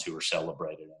the ones who are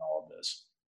celebrated in all of this.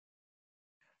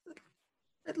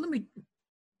 Let me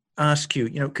ask you,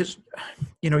 because,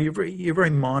 you're very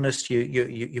modest.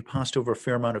 You passed over a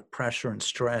fair amount of pressure and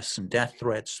stress and death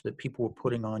threats that people were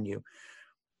putting on you.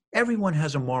 Everyone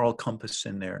has a moral compass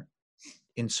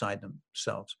inside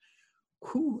themselves.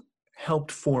 Who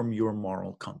helped form your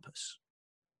moral compass?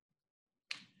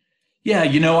 Yeah,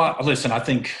 listen, I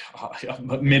think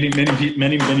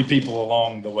many people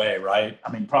along the way, right?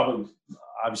 I mean, probably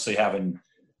obviously having,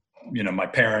 my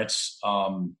parents,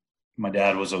 my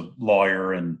dad was a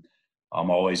lawyer and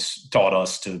always taught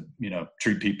us to,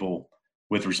 treat people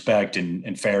with respect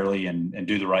and fairly and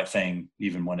do the right thing,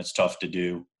 even when it's tough to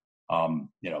do.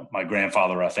 My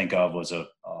grandfather, I think of, was a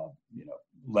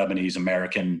Lebanese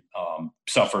American,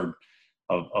 suffered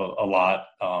a lot,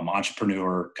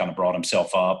 entrepreneur, kind of brought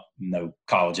himself up, no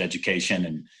college education,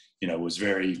 and was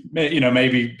very,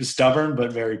 maybe stubborn,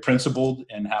 but very principled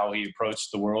in how he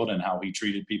approached the world and how he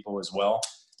treated people as well.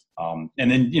 And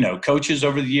then, coaches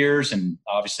over the years and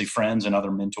obviously friends and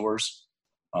other mentors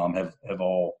have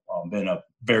all been a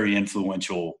very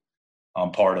influential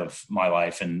part of my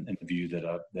life and the view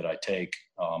that I take.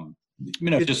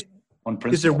 Just one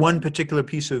principle. Is there one particular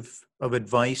piece of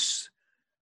advice,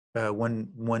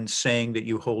 one saying that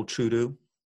you hold true to?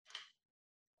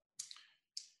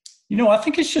 I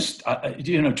think it's just,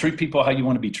 treat people how you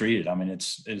want to be treated. I mean,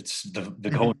 it's the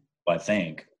goal, I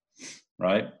think,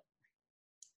 right?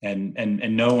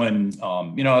 And knowing,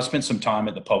 I spent some time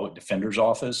at the public defender's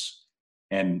office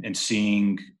and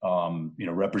seeing,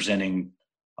 representing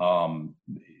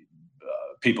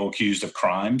people accused of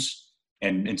crimes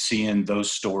and seeing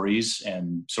those stories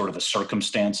and sort of the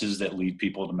circumstances that lead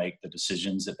people to make the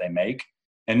decisions that they make,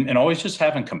 and always just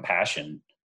having compassion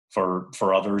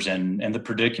for others and the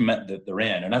predicament that they're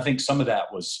in. And I think some of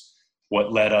that was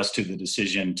what led us to the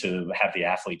decision to have the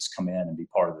athletes come in and be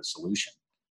part of the solution,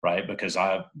 right? Because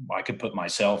I could put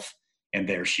myself in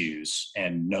their shoes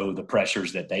and know the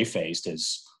pressures that they faced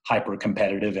as hyper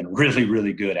competitive and really,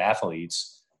 really good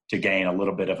athletes to gain a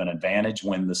little bit of an advantage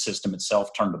when the system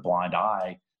itself turned a blind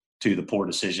eye to the poor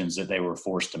decisions that they were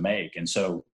forced to make. And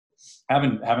so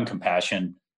having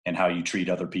compassion and how you treat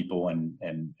other people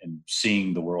and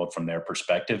seeing the world from their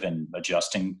perspective and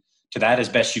adjusting to that as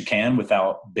best you can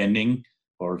without bending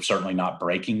or certainly not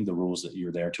breaking the rules that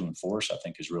you're there to enforce, I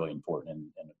think is really important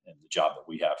in the job that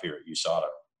we have here at USADA.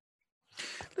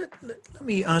 Let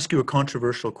me ask you a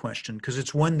controversial question, because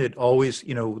it's one that always,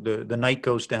 the night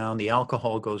goes down, the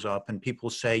alcohol goes up, and people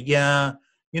say, yeah,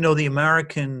 the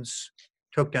Americans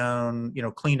took down,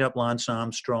 cleaned up Lance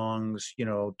Armstrong's,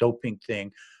 doping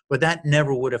thing. But that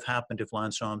never would have happened if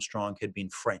Lance Armstrong had been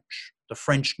French. The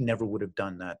French never would have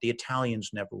done that. The Italians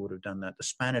never would have done that. The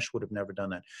Spanish would have never done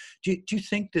that. Do you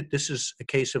think that this is a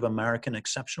case of American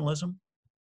exceptionalism?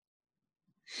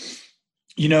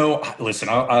 Listen,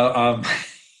 while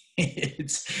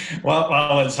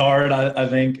it's hard, I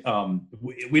think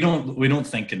we don't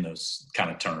think in those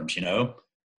kind of terms.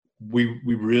 We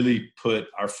really put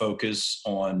our focus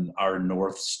on our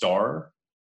North Star,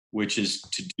 which is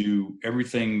to do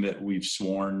everything that we've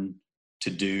sworn to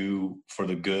do for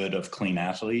the good of clean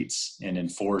athletes and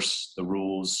enforce the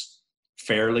rules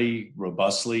fairly,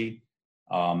 robustly,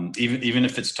 even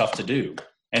if it's tough to do.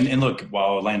 And look,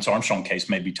 while a Lance Armstrong case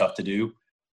may be tough to do,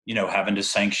 having to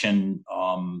sanction,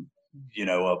 a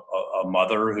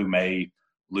mother who may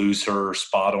lose her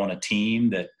spot on a team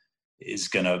that is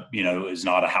going to, is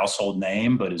not a household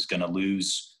name, but is going to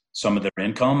lose some of their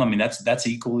income. I mean, that's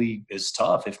equally as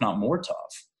tough, if not more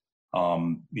tough.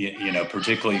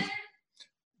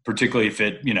 Particularly if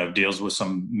it, deals with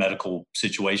some medical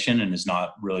situation and is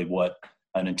not really what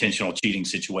an intentional cheating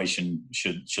situation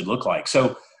should look like.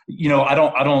 So,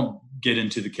 I don't get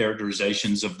into the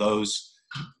characterizations of those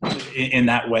in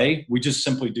that way. We just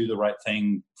simply do the right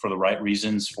thing for the right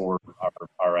reasons for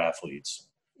our athletes.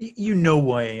 You know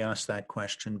why I asked that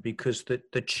question, because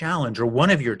the challenge, or one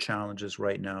of your challenges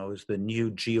right now, is the new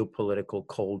geopolitical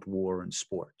Cold War in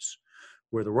sports,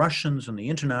 where the Russians and the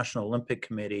International Olympic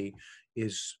Committee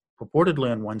is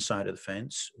purportedly on one side of the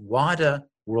fence. WADA,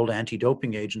 World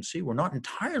Anti-Doping Agency, we're not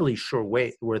entirely sure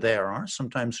where they are.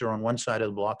 Sometimes they're on one side of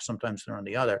the block, sometimes they're on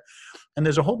the other. And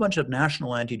there's a whole bunch of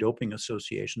national anti-doping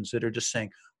associations that are just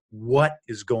saying, what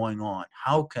is going on?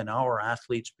 How can our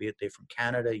athletes, be it they from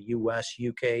Canada, US,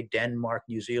 UK, Denmark,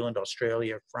 New Zealand,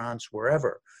 Australia, France,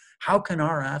 wherever, how can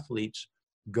our athletes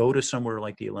go to somewhere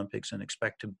like the Olympics and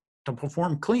expect to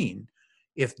perform clean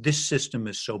if this system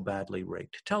is so badly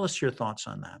rigged? Tell us your thoughts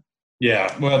on that.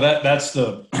 Yeah, well, that's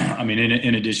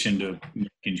in addition to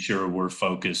making sure we're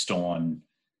focused on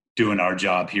doing our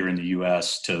job here in the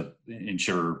U.S. to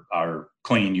ensure our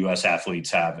clean U.S.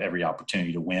 athletes have every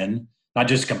opportunity to win, not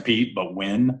just compete, but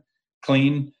win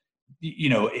clean.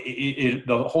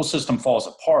 The whole system falls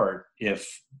apart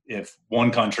if one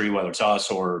country, whether it's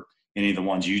us or any of the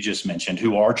ones you just mentioned,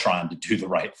 who are trying to do the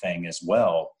right thing as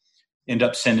well, end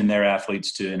up sending their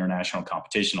athletes to international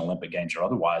competition, Olympic Games or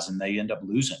otherwise, and they end up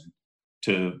losing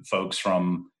to folks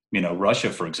from, Russia,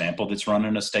 for example, that's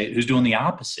running a state who's doing the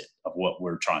opposite of what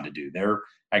we're trying to do. They're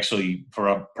actually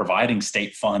providing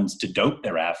state funds to dope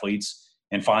their athletes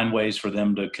and find ways for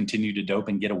them to continue to dope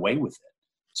and get away with it.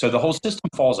 So the whole system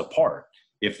falls apart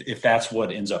if that's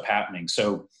what ends up happening.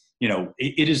 So,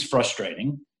 it is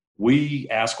frustrating. We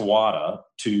ask WADA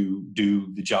to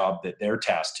do the job that they're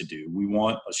tasked to do. We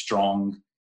want a strong,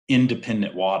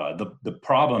 independent WADA. The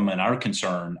problem and our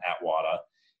concern at WADA,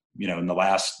 in the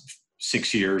last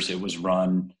 6 years, it was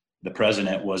run the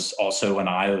president was also an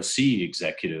IOC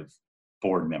executive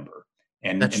board member.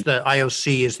 That's the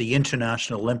IOC is the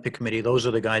International Olympic Committee. Those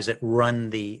are the guys that run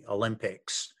the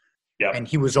Olympics. Yep. And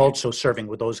he was also serving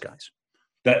with those guys.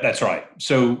 That's right.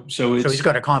 So he's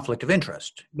got a conflict of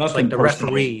interest. It's like the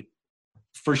personal, referee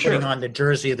for sure, putting on the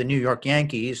jersey of the New York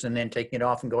Yankees and then taking it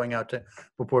off and going out to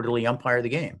purportedly umpire the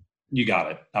game. You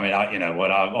got it. I mean,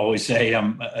 what I always say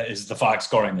is the fox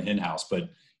guarding the hen house, but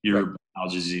your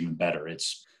analogy is even better.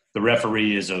 It's the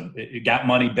referee got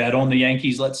money bet on the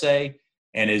Yankees, let's say,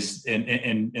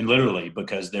 and literally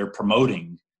because they're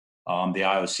promoting the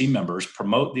IOC members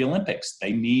promote the Olympics.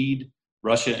 They need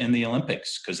Russia in the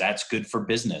Olympics because that's good for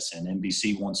business, and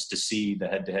NBC wants to see the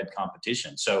head-to-head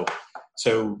competition. So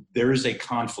there is a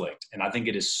conflict, and I think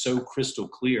it is so crystal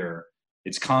clear.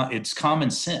 It's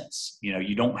common sense.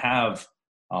 You don't have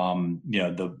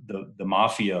the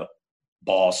mafia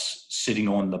boss sitting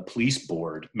on the police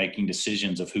board making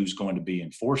decisions of who's going to be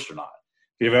enforced or not.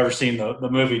 If you've ever seen the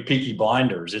movie Peaky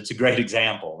Blinders, it's a great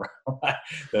example, right?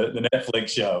 The Netflix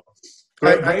show.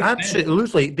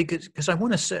 Absolutely, because I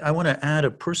want to add a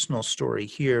personal story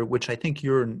here, which I think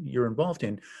you're involved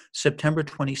in. September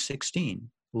 2016,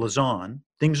 Lausanne.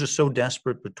 Things are so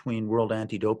desperate between World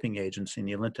Anti-Doping Agency and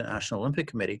the International Olympic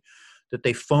Committee that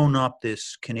they phone up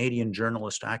this Canadian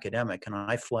journalist academic, and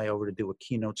I fly over to do a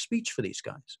keynote speech for these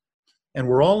guys. And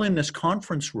we're all in this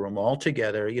conference room all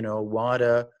together,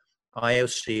 WADA,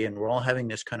 IOC, and we're all having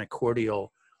this kind of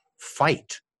cordial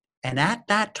fight. And at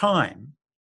that time,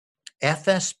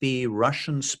 FSB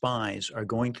Russian spies are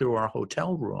going through our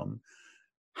hotel room,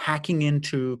 hacking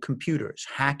into computers,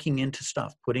 hacking into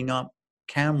stuff, putting up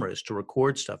cameras to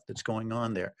record stuff that's going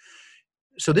on there.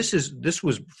 So this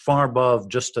was far above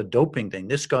just a doping thing.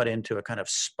 This got into a kind of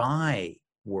spy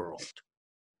world.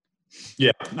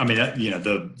 Yeah, I mean,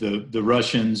 the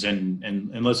Russians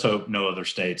and let's hope no other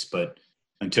states, but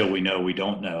until we know, we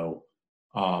don't know.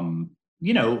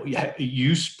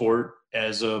 Use sport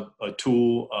as a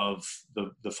tool of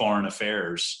the foreign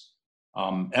affairs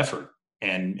effort,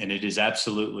 and it is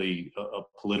absolutely a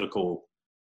political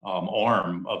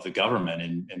arm of the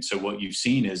government. And so what you've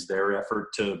seen is their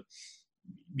effort to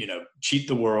cheat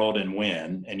the world and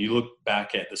win. And you look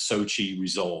back at the Sochi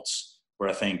results, where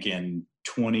I think in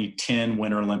 2010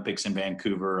 Winter Olympics in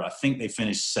Vancouver, I think they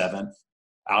finished 7th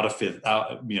out of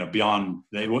 5th, beyond,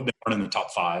 they weren't in the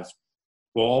top 5.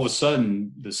 Well, all of a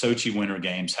sudden, the Sochi Winter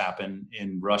Games happen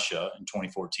in Russia in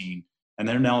 2014, and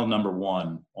they're now number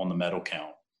 1 on the medal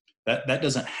count. That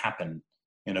doesn't happen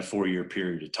in a 4-year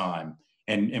period of time.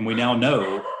 And we now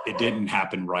know it didn't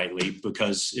happen rightly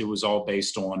because it was all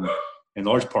based on, in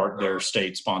large part, their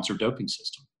state-sponsored doping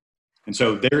system. And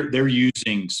so they're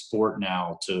using sport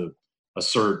now to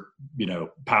assert,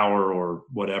 power or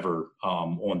whatever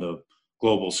on the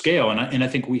global scale. And I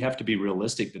think we have to be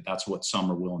realistic that that's what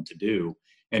some are willing to do.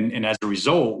 And as a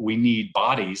result, we need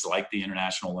bodies like the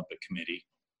International Olympic Committee,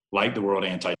 like the World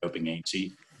Anti-Doping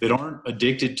Agency, that aren't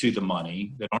addicted to the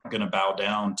money, that aren't going to bow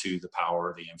down to the power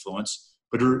or the influence,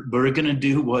 but are going to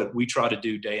do what we try to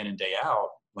do day in and day out,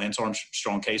 Lance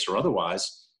Armstrong case or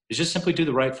otherwise, is just simply do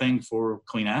the right thing for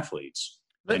clean athletes.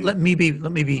 Let me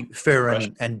be fair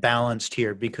and balanced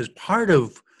here, because part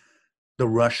of the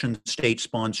Russian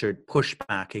state-sponsored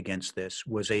pushback against this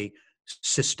was a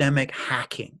systemic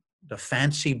hacking. The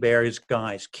Fancy Bears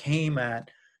guys came at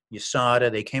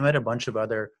USADA, they came at a bunch of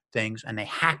other things, and they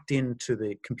hacked into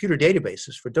the computer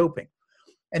databases for doping.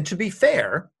 And to be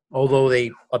fair, although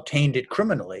they obtained it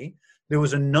criminally, there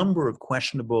was a number of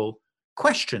questionable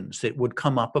questions that would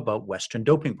come up about Western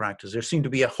doping practice. There seemed to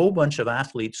be a whole bunch of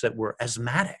athletes that were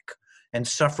asthmatic and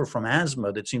suffer from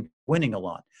asthma that seemed winning a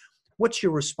lot. What's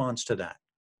your response to that?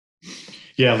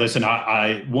 Yeah, listen,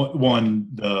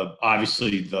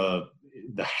 obviously the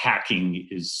hacking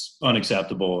is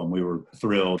unacceptable, and we were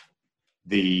thrilled.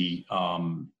 The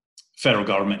federal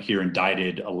government here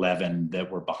indicted 11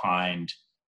 that were behind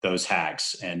those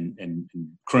hacks and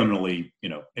criminally,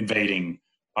 invading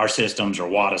our systems or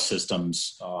WADA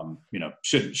systems,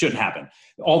 shouldn't happen.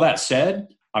 All that said,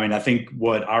 I mean, I think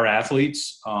what our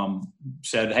athletes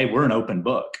said, hey, we're an open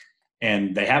book,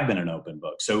 and they have been an open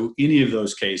book. So any of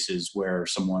those cases where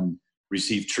someone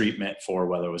received treatment for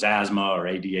whether it was asthma or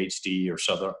ADHD or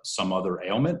some other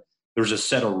ailment, there's a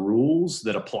set of rules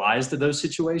that applies to those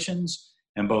situations.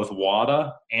 And both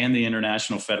WADA and the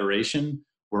International Federation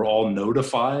were all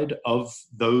notified of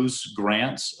those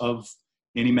grants of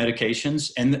any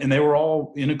medications, and they were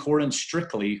all in accordance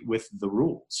strictly with the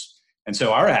rules. And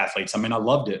so our athletes, I mean, I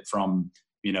loved it from,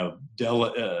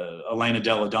 Elena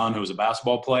Delle Donne, who was a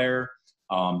basketball player,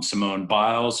 Simone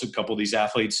Biles, a couple of these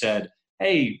athletes said,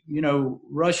 hey,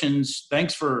 Russians,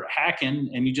 thanks for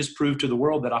hacking, and you just proved to the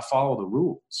world that I follow the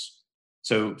rules.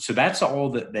 So that's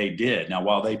all that they did. Now,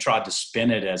 while they tried to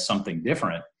spin it as something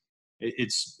different,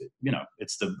 it's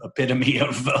the epitome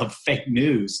of fake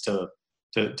news to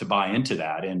buy into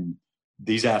that. And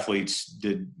these athletes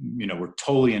were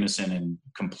totally innocent and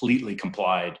completely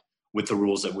complied with the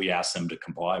rules that we asked them to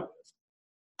comply with.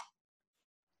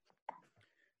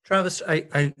 Travis,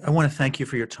 I want to thank you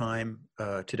for your time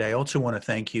today. I also want to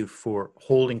thank you for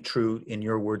holding true, in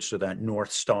your words, to that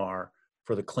North Star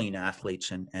for the clean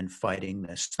athletes and fighting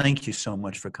this. Thank you so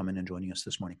much for coming and joining us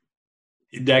this morning.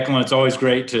 Declan, it's always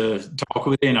great to talk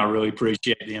with you, and I really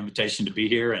appreciate the invitation to be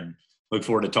here and look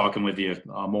forward to talking with you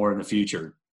more in the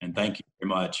future. And thank you very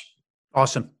much.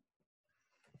 Awesome.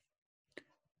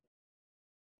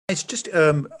 It's just,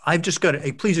 I've just got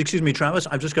to, please excuse me, Travis,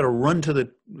 I've just got to run to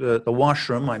the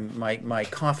washroom. My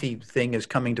coffee thing is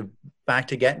coming back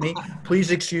to get me. Please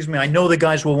excuse me. I know the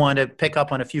guys will want to pick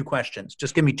up on a few questions.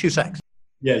 Just give me 2 seconds.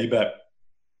 Yeah, you bet.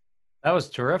 That was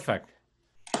terrific.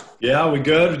 Yeah, we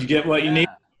good? Did you get what you need?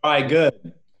 All right,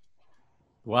 good.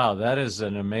 Wow, that is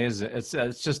an amazing. It's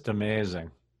just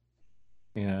amazing.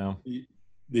 The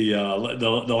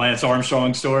Lance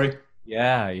Armstrong story.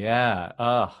 Yeah.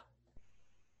 Oh.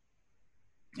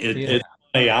 It's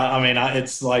funny.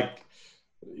 It's like,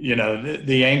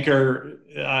 the anchor.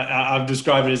 I've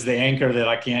described it as the anchor that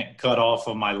I can't cut off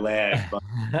of my leg. But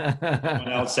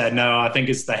someone else said, no, I think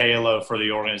it's the halo for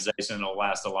the organization. It'll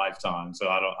last a lifetime. So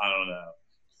I don't know.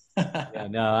 Yeah,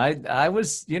 no, I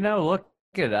was,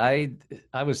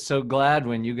 I was so glad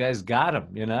when you guys got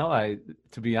him.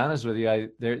 To be honest with you,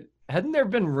 hadn't there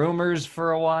been rumors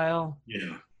for a while?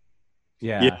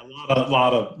 Yeah, a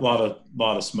lot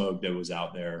of smoke that was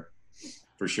out there,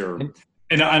 for sure.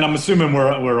 And I'm assuming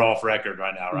we're off record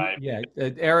right now, right? Yeah,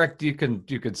 Eric, you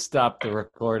could stop the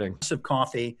recording. Of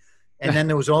coffee, and then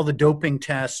there was all the doping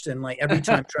tests, and like every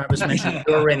time Travis mentioned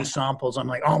urine samples, I'm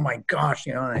like, oh my gosh,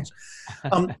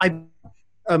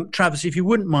 Travis, if you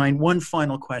wouldn't mind, one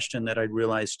final question that I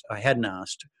realized I hadn't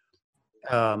asked.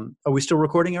 Are we still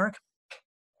recording, Eric?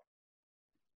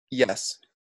 Yes.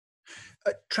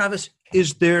 Travis,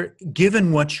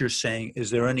 given what you're saying,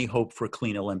 is there any hope for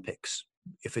clean Olympics?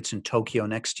 If it's in Tokyo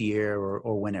next year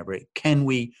or whenever, can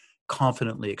we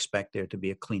confidently expect there to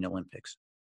be a clean Olympics?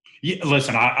 Yeah,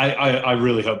 listen, I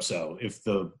really hope so. If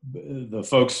the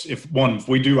folks, if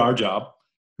we do our job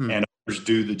and others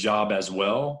do the job as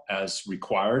well as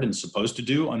required and supposed to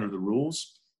do under the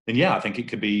rules, then yeah, I think it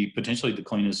could be potentially the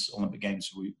cleanest Olympic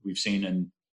Games we've seen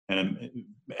in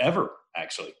ever,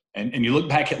 actually. And you look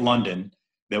back at London,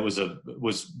 that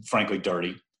was frankly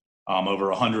dirty. Over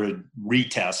 100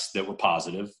 retests that were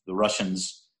positive. The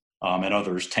Russians and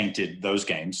others tainted those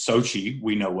games. Sochi,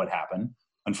 we know what happened.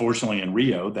 Unfortunately, in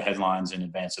Rio, the headlines in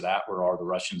advance of that were, are the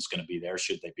Russians going to be there?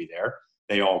 Should they be there?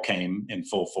 They all came in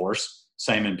full force.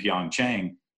 Same in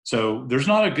Pyeongchang. So there's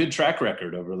not a good track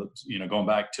record over, going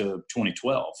back to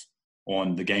 2012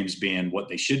 on the games being what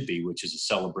they should be, which is a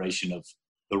celebration of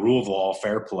the rule of law,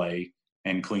 fair play,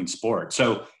 and clean sport.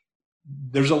 So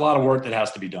there's a lot of work that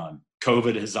has to be done.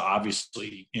 COVID has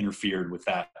obviously interfered with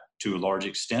that to a large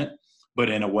extent,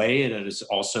 but in a way it has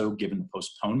also given the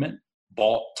postponement,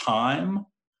 bought time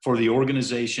for the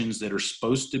organizations that are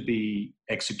supposed to be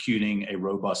executing a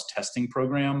robust testing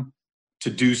program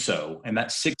to do so. And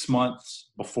that 6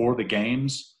 months before the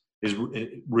games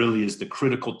really is the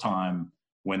critical time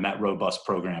when that robust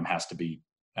program has to be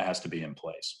in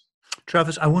place.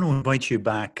 Travis, I want to invite you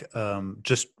back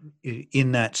just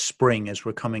in that spring as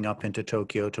we're coming up into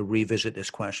Tokyo to revisit this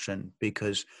question,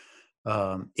 because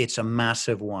it's a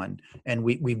massive one. And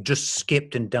we've just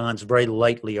skipped and danced very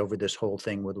lightly over this whole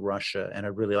thing with Russia. And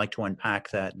I'd really like to unpack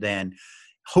that then.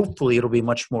 Hopefully it'll be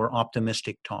much more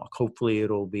optimistic talk. Hopefully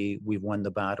it'll be we've won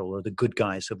the battle, or the good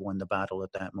guys have won the battle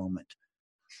at that moment.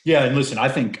 Yeah, and listen, I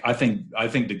think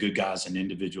the good guys in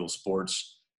individual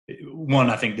sports, one,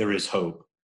 I think there is hope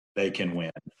they can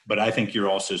win. But I think you're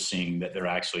also seeing that they're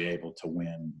actually able to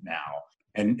win now.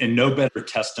 And no better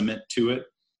testament to it.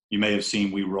 You may have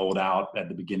seen we rolled out at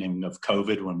the beginning of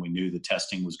COVID, when we knew the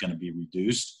testing was going to be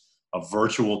reduced, a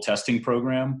virtual testing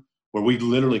program where we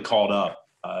literally called up,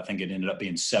 I think it ended up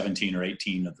being 17 or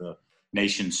 18 of the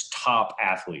nation's top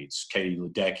athletes, Katie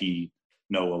Ledecky,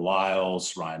 Noah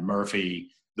Lyles, Ryan Murphy,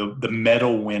 the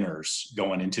medal winners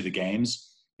going into the games,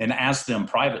 and asked them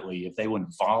privately if they would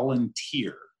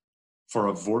volunteer for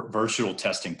a virtual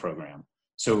testing program.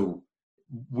 So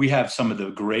we have some of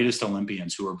the greatest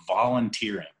Olympians who are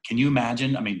volunteering. Can you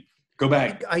imagine? I mean, Go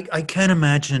back. I can't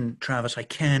imagine, Travis.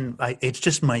 It's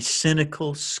just my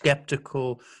cynical,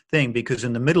 skeptical thing, because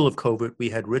in the middle of COVID, we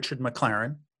had Richard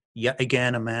McLaren, yet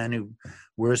again, a man who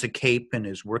wears a cape and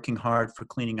is working hard for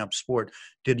cleaning up sport,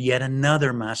 did yet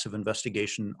another massive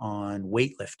investigation on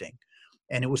weightlifting.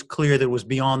 And it was clear that it was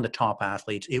beyond the top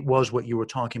athletes. It was what you were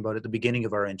talking about at the beginning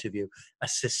of our interview, a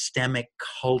systemic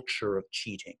culture of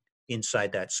cheating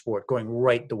inside that sport, going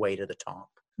right the way to the top.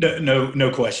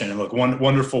 No question. And look,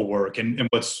 wonderful work. And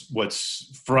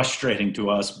what's frustrating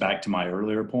to us, back to my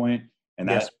earlier point, and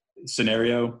that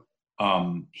scenario,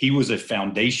 he was a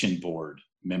foundation board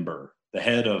member. The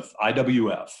head of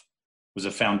IWF was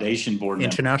a foundation board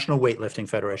member. International Weightlifting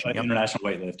Federation. Yep. International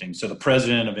Weightlifting. So the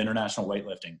president of International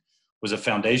Weightlifting was a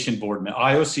foundation board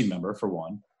IOC member, for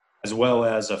one, as well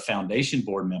as a foundation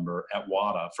board member at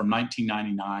WADA from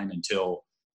 1999 until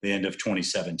the end of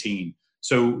 2017.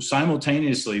 So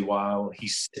simultaneously, while he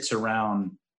sits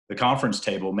around the conference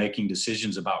table making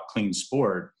decisions about clean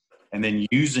sport, and then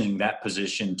using that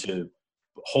position to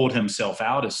hold himself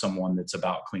out as someone that's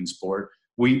about clean sport,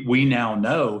 we now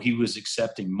know he was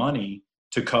accepting money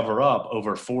to cover up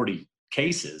over 40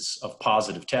 cases of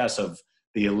positive tests of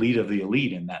the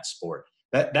elite in that sport.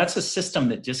 That's a system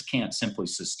that just can't simply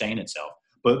sustain itself.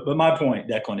 But my point,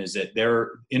 Declan, is that there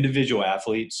are individual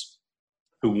athletes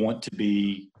who want to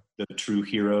be the true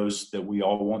heroes that we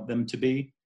all want them to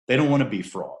be. They don't want to be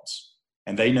frauds.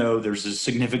 And they know there's a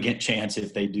significant chance,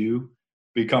 if they do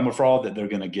become a fraud, that they're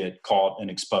going to get caught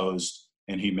and exposed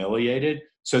and humiliated.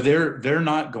 So they're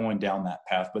not going down that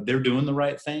path, but they're doing the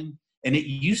right thing. And it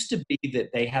used to be that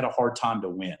they had a hard time to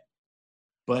win.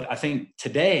 But I think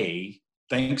today,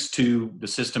 thanks to the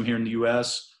system here in the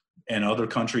US and other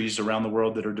countries around the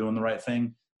world that are doing the right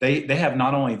thing, they have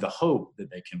not only the hope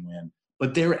that they can win,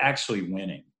 but they're actually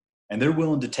winning. And they're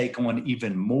willing to take on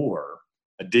even more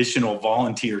additional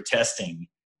volunteer testing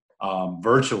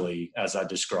virtually, as I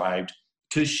described,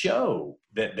 to show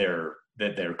that they're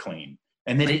clean.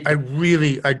 And then I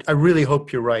really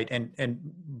hope you're right, and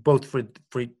both for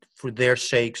their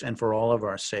sakes and for all of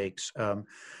our sakes.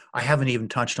 I haven't even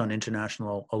touched on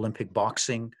International Olympic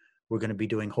Boxing. We're going to be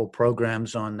doing whole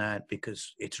programs on that,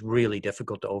 because it's really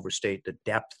difficult to overstate the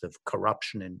depth of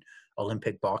corruption in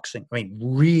Olympic boxing. I mean,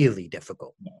 really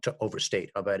difficult to overstate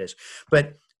how that is.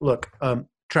 But look,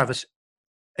 Travis,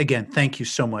 again, thank you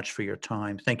so much for your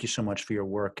time. Thank you so much for your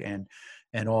work, and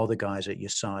all the guys at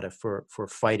USADA for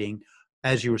fighting,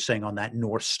 as you were saying, on that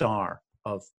North Star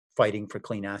of fighting for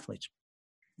clean athletes.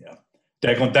 Yeah.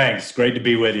 Declan, thanks. Great to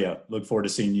be with you. Look forward to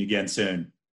seeing you again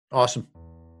soon. Awesome.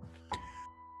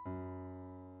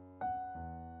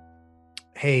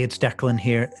 Hey, it's Declan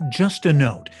here. Just a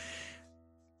note.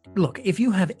 Look, if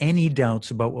you have any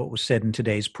doubts about what was said in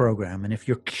today's program, and if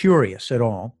you're curious at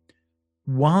all,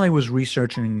 while I was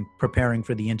researching and preparing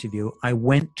for the interview, I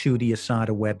went to the USADA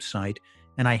website,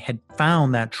 and I had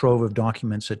found that trove of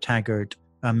documents that Taggart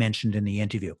mentioned in the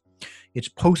interview. It's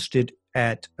posted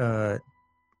at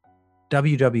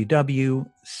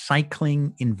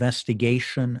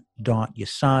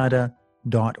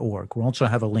www.cyclinginvestigation.usada.org. We'll also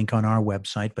have a link on our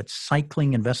website, but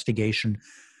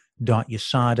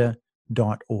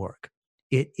cyclinginvestigation.usada.org.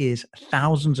 It is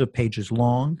thousands of pages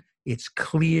long. It's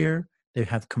clear. They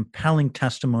have compelling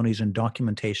testimonies and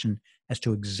documentation as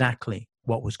to exactly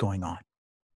what was going on.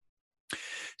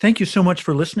 Thank you so much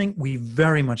for listening. We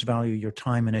very much value your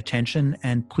time and attention,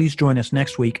 and please join us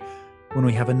next week when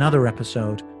we have another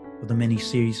episode of the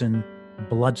mini-season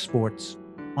Blood Sports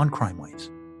on Crime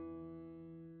Waves.